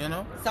blazing,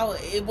 So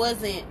it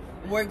wasn't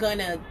we're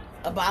gonna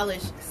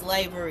abolish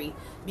slavery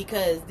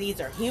because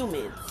these are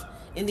humans.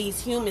 And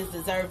these humans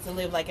deserve to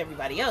live like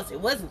everybody else.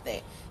 It wasn't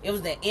that. It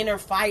was the inner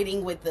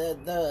fighting with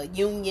the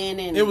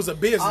union and it was a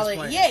business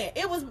plan. Yeah,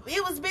 it was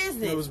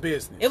business. It was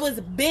business. It was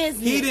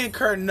business. He didn't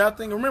care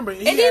nothing. Remember,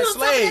 he and then had on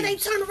slaves. top of that, they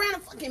turned around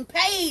and fucking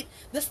paid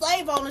the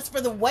slave owners for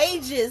the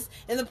wages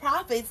and the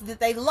profits that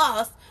they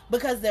lost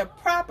because their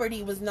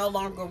property was no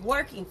longer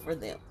working for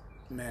them.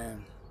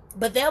 Man.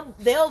 But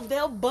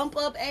they'll bump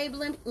up Abe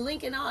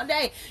Lincoln all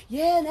day.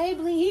 Yeah, and Abe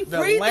Lincoln, he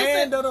freed the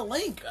land of the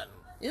Lincoln.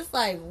 It's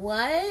like,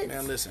 what?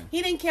 Man, listen.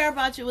 He didn't care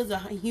about you as a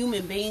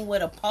human being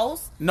with a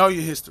pulse. Know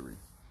your history.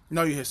 And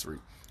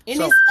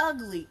it's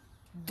ugly,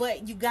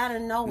 but you got to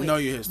know it. Know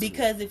your history.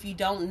 Because if you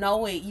don't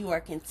know it, you are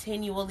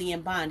continually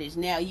in bondage.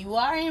 Now, you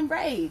are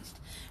enraged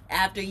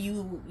after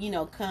you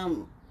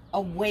become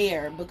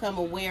aware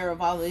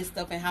of all this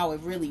stuff and how it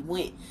really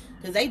went.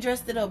 Because they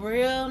dressed it up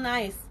real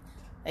nice.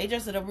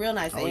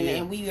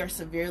 And we are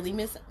severely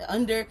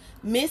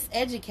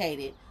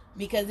miseducated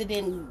because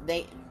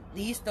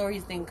these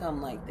stories didn't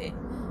come like that.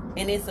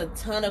 And it's a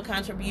ton of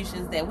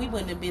contributions that we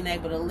wouldn't have been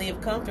able to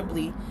live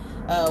comfortably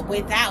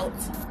without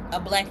a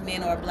black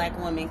man or a black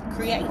woman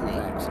creating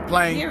it.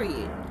 Plain.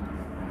 Period.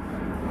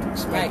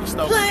 Right.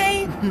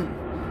 Plain.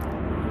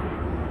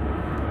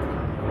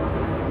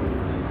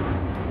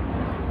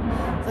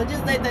 So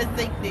just let that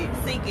sink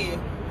in.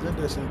 Let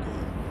that sink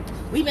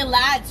in. We've been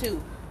lied to.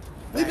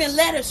 We've been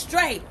led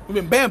astray. We've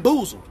been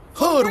bamboozled.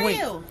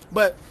 Hoodwinked.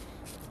 But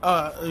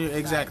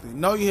exactly.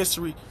 Know your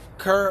history.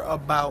 Care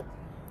about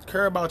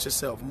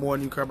yourself more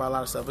than you care about a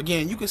lot of stuff.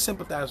 Again, you can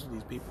sympathize with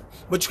these people,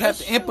 but you have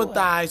to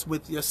empathize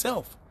with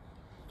yourself.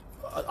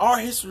 Our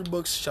history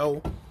books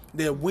show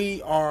that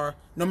we are,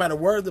 no matter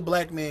where the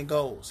black man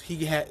goes,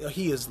 he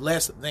is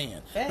less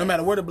than. No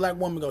matter where the black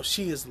woman goes,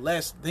 she is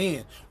less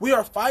than. We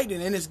are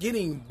fighting, and it's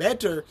getting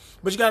better,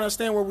 but you gotta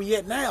understand where we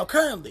at now,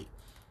 currently.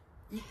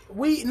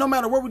 No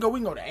matter where we go,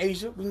 we can go to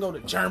Asia, we can go to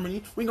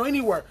Germany, we can go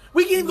anywhere.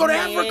 We can even go to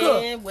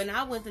Africa. When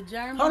I went to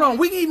Germany. Hold on,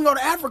 we can even go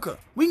to Africa.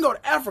 We can go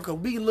to Africa.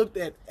 Be looked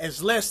at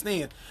as less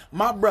than.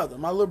 My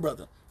little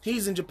brother,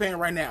 he's in Japan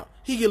right now.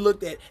 He get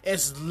looked at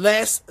as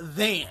less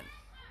than.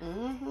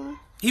 Mm-hmm.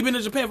 He been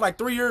in Japan for like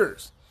 3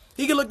 years.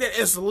 He get looked at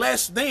as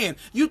less than.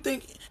 You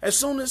think as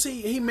soon as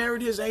he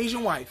married his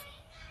Asian wife,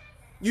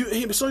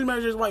 as soon as he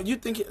married his wife, you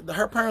think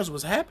her parents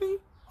was happy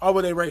or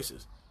were they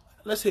racist?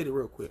 Let's hit it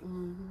real quick.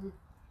 Mm-hmm.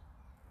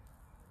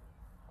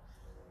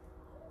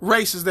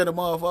 Racist that a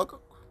motherfucker.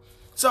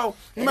 So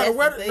no matter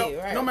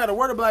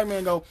where the black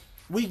man go,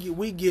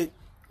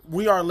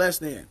 we are less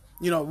than.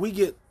 We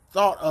get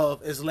thought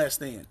of as less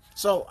than.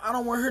 So I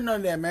don't want to hear none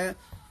of that, man.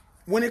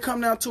 When it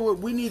comes down to it,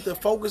 we need to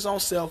focus on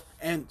self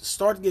and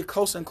start to get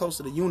closer and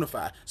closer to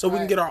unify, so we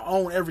can get our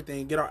own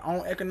everything, get our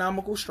own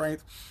economical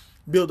strength,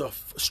 build a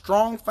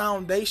strong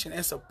foundation,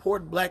 and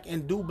support black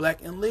and do black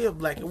and live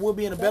black, and we'll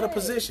be in a better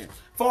position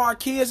for our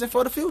kids and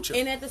for the future.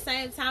 And at the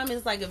same time,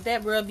 it's like if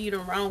that rub you the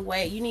wrong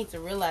way, you need to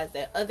realize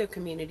that other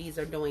communities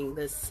are doing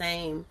the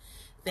same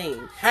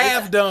thing.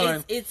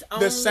 It's only,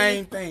 the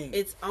same thing.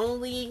 It's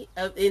only,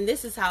 and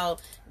this is how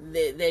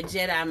the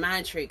Jedi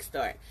mind tricks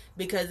start,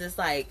 because it's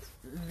like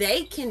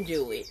they can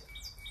do it.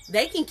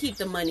 They can keep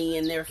the money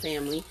in their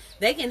family.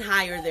 They can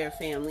hire their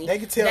family. They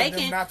can tell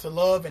them not to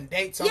love and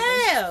date something.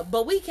 Yeah,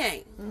 but we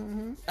can't.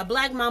 Mm-hmm. A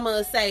black mama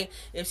will say,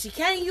 if she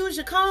can't use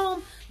your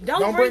comb,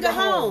 don't bring her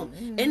home.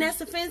 Mm-hmm. And that's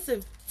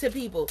offensive to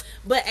people.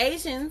 But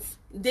Asians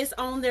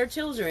disown their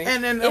children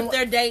if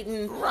they're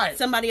dating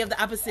somebody of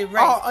the opposite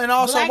race. And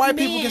also black white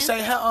people can say,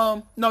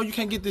 no, you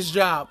can't get this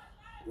job.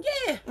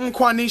 Yeah.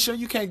 Quanisha,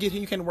 you can't get here.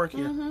 You can't work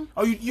here. Mm-hmm.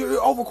 Oh,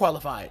 you're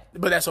overqualified.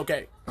 But that's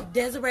okay.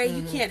 Desiree,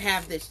 you can't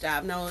have this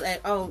job. No,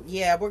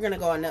 we're going to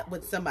go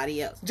with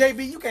somebody else.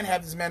 JB, you can't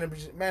have this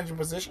manager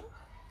position.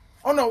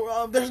 Oh,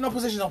 no, there's no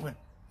position open.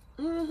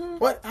 Mm-hmm.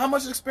 What? How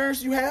much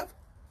experience do you have?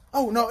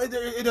 Oh, no,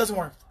 it doesn't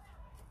work.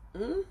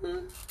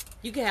 Mm-hmm.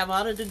 You can have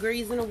all the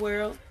degrees in the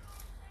world.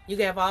 You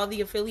can have all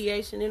the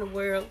affiliation in the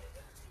world.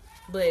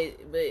 But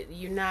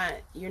you're not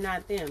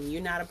them.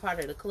 You're not a part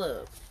of the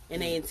club.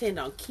 And they intend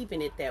on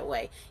keeping it that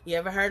way. You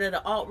ever heard of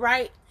the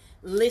alt-right?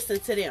 Listen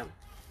to them.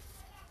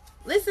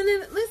 Listen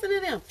to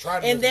them.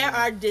 There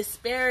are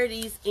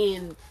disparities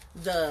in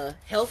the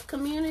health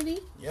community.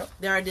 Yep.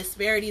 There are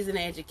disparities in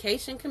the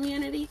education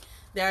community.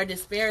 There are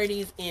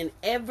disparities in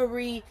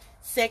every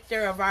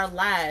sector of our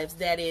lives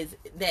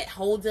that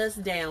holds us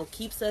down,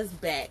 keeps us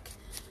back.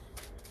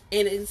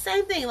 And it's the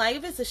same thing, like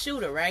if it's a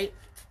shooter, right?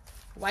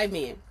 White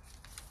man,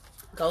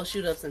 go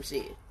shoot up some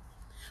shit.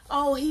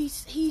 Oh,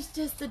 he's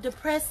just a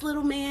depressed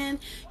little man.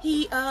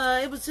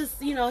 It was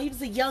just, he was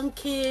a young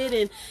kid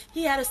and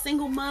he had a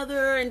single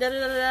mother and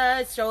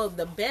da-da-da-da. Show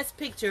the best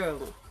picture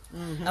of him.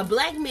 Mm-hmm. A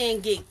black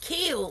man get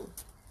killed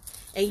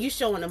and you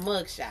showing a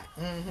mugshot.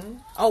 Mm-hmm.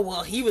 Oh,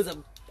 well, he was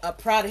a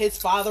product. His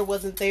father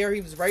wasn't there.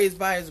 He was raised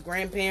by his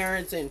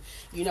grandparents and,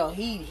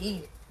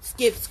 he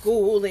skipped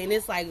school. And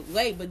it's like,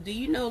 wait, but do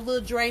you know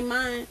little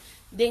Draymond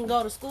didn't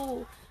go to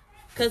school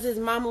because his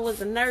mama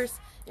was a nurse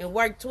and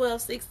worked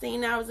 12,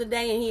 16 hours a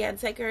day, and he had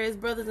to take care of his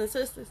brothers and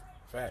sisters.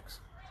 Facts.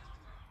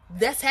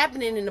 That's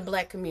happening in the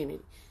black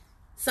community.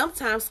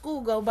 Sometimes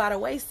school go by the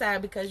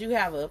wayside because you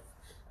have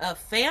a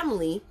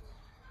family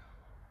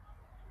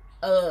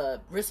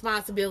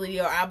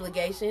responsibility or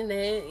obligation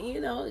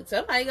that,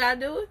 somebody got to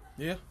do it.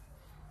 Yeah.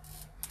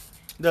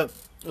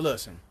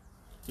 Listen,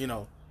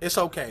 it's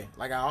okay.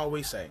 Like I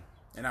always say,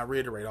 and I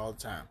reiterate all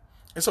the time,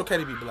 it's okay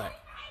to be black.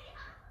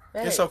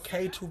 It's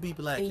okay to be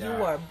black, and y'all.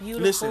 You are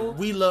beautiful. Listen,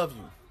 we love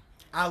you.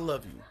 I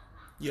love you.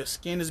 Your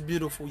skin is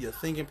beautiful. Your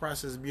thinking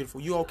process is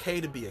beautiful. You're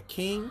okay to be a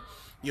king.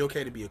 You're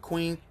okay to be a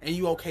queen. And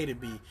you're okay to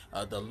be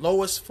the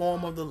lowest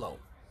form of the low.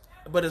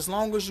 But as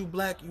long as you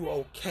black, you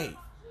okay.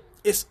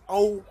 It's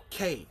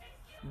okay.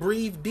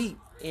 Breathe deep.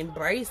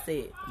 Embrace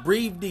it.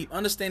 Breathe deep.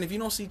 Understand, if you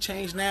don't see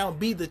change now,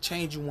 be the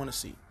change you want to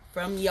see.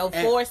 From your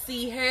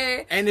 4C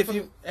hair, and if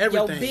you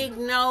everything, your big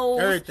nose,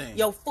 everything,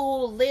 your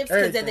full lips,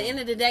 because at the end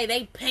of the day,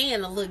 they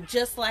paying to look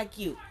just like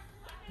you.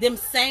 Them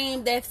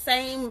same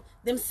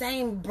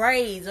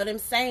braids, or them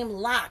same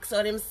locks,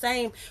 or them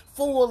same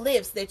full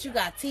lips that you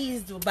got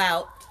teased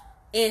about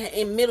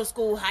in middle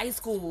school, high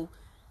school.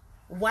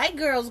 White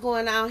girls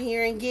going out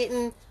here and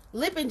getting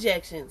lip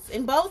injections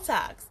and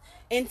Botox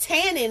and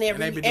tanning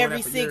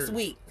every 6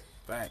 weeks.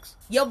 Facts.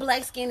 Your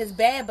black skin is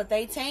bad, but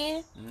they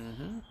tan.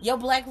 Mm-hmm. Your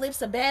black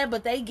lips are bad,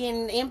 but they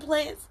getting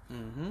implants.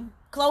 Mm-hmm.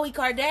 Khloe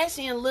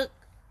Kardashian look.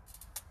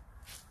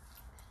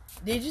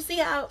 Did you see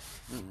how?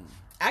 Mm-mm.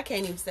 I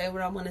can't even say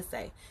what I want to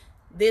say.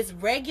 This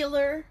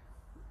regular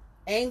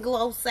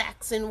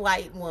Anglo-Saxon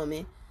white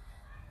woman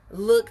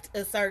looked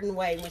a certain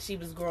way when she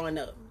was growing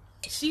up.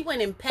 She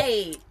went and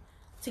paid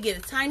to get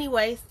a tiny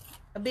waist,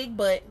 a big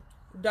butt,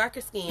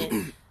 darker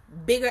skin,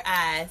 bigger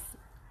eyes,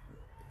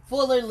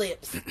 fuller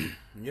lips.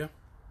 Yeah.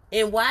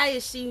 And why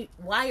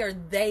are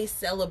they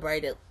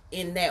celebrated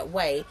in that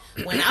way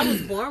when I was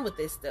born with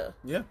this stuff?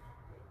 Yeah.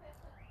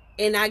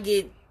 And I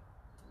get,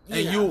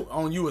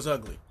 you is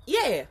ugly.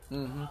 Yeah.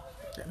 Mm-hmm.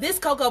 This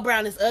Cocoa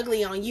Brown is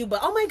ugly on you,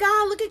 but oh my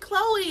God, look at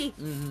Chloe.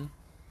 Mm-hmm.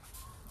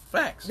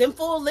 Facts. Them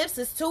full lips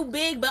is too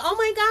big, but oh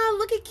my God,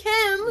 look at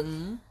Kim.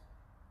 Mm-hmm.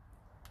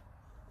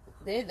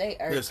 They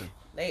irk. Listen.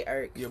 They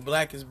irk. Your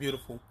black is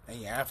beautiful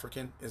and your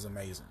African is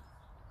amazing.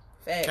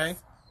 Facts. Okay?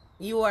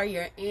 You are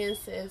your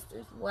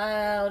ancestors'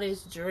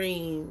 wildest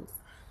dreams.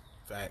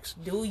 Facts.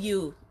 Do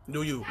you.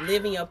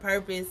 Live in your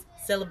purpose.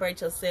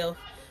 Celebrate yourself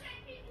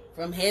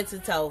from head to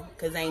toe.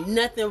 Because ain't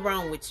nothing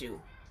wrong with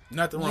you.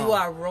 Nothing wrong. You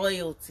are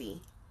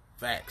royalty.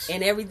 Facts.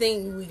 And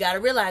everything, we got to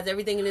realize,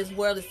 everything in this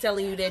world is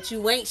telling you that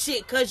you ain't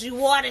shit because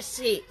you are the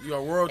shit. You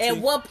are royalty. At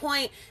what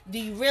point do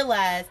you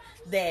realize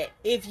that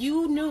if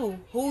you knew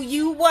who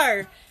you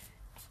were,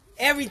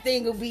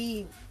 everything will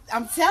be,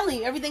 I'm telling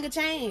you, everything will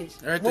change.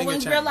 When we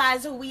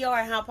realize who we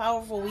are, how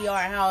powerful we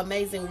are, how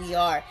amazing we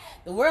are,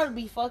 the world will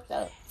be fucked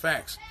up.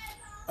 Facts.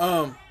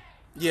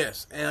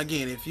 Yes. And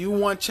again, if you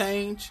want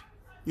change,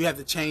 you have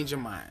to change your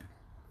mind.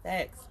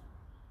 Facts.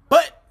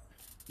 But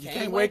you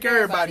can't wake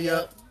everybody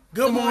up.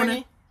 Good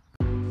morning.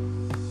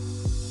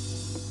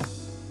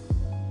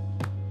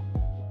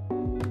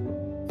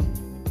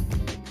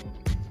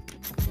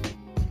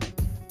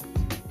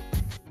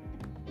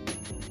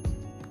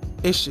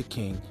 It's your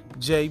king,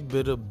 J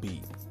Bitter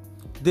B.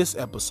 This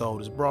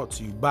episode is brought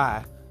to you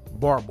by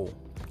Barble,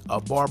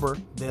 a barber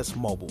that's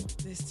mobile.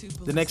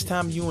 The next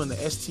time you in the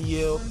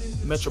STL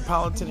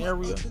metropolitan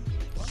area,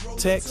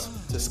 text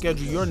to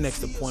schedule your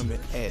next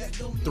appointment at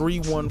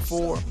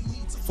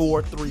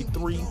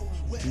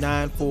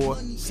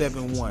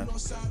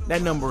 314-433-9471.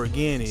 That number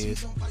again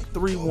is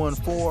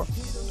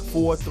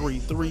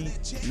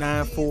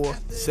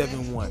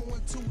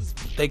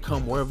 314-433-9471. They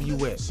come wherever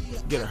you at.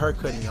 Get a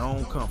haircut in your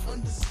own comfort.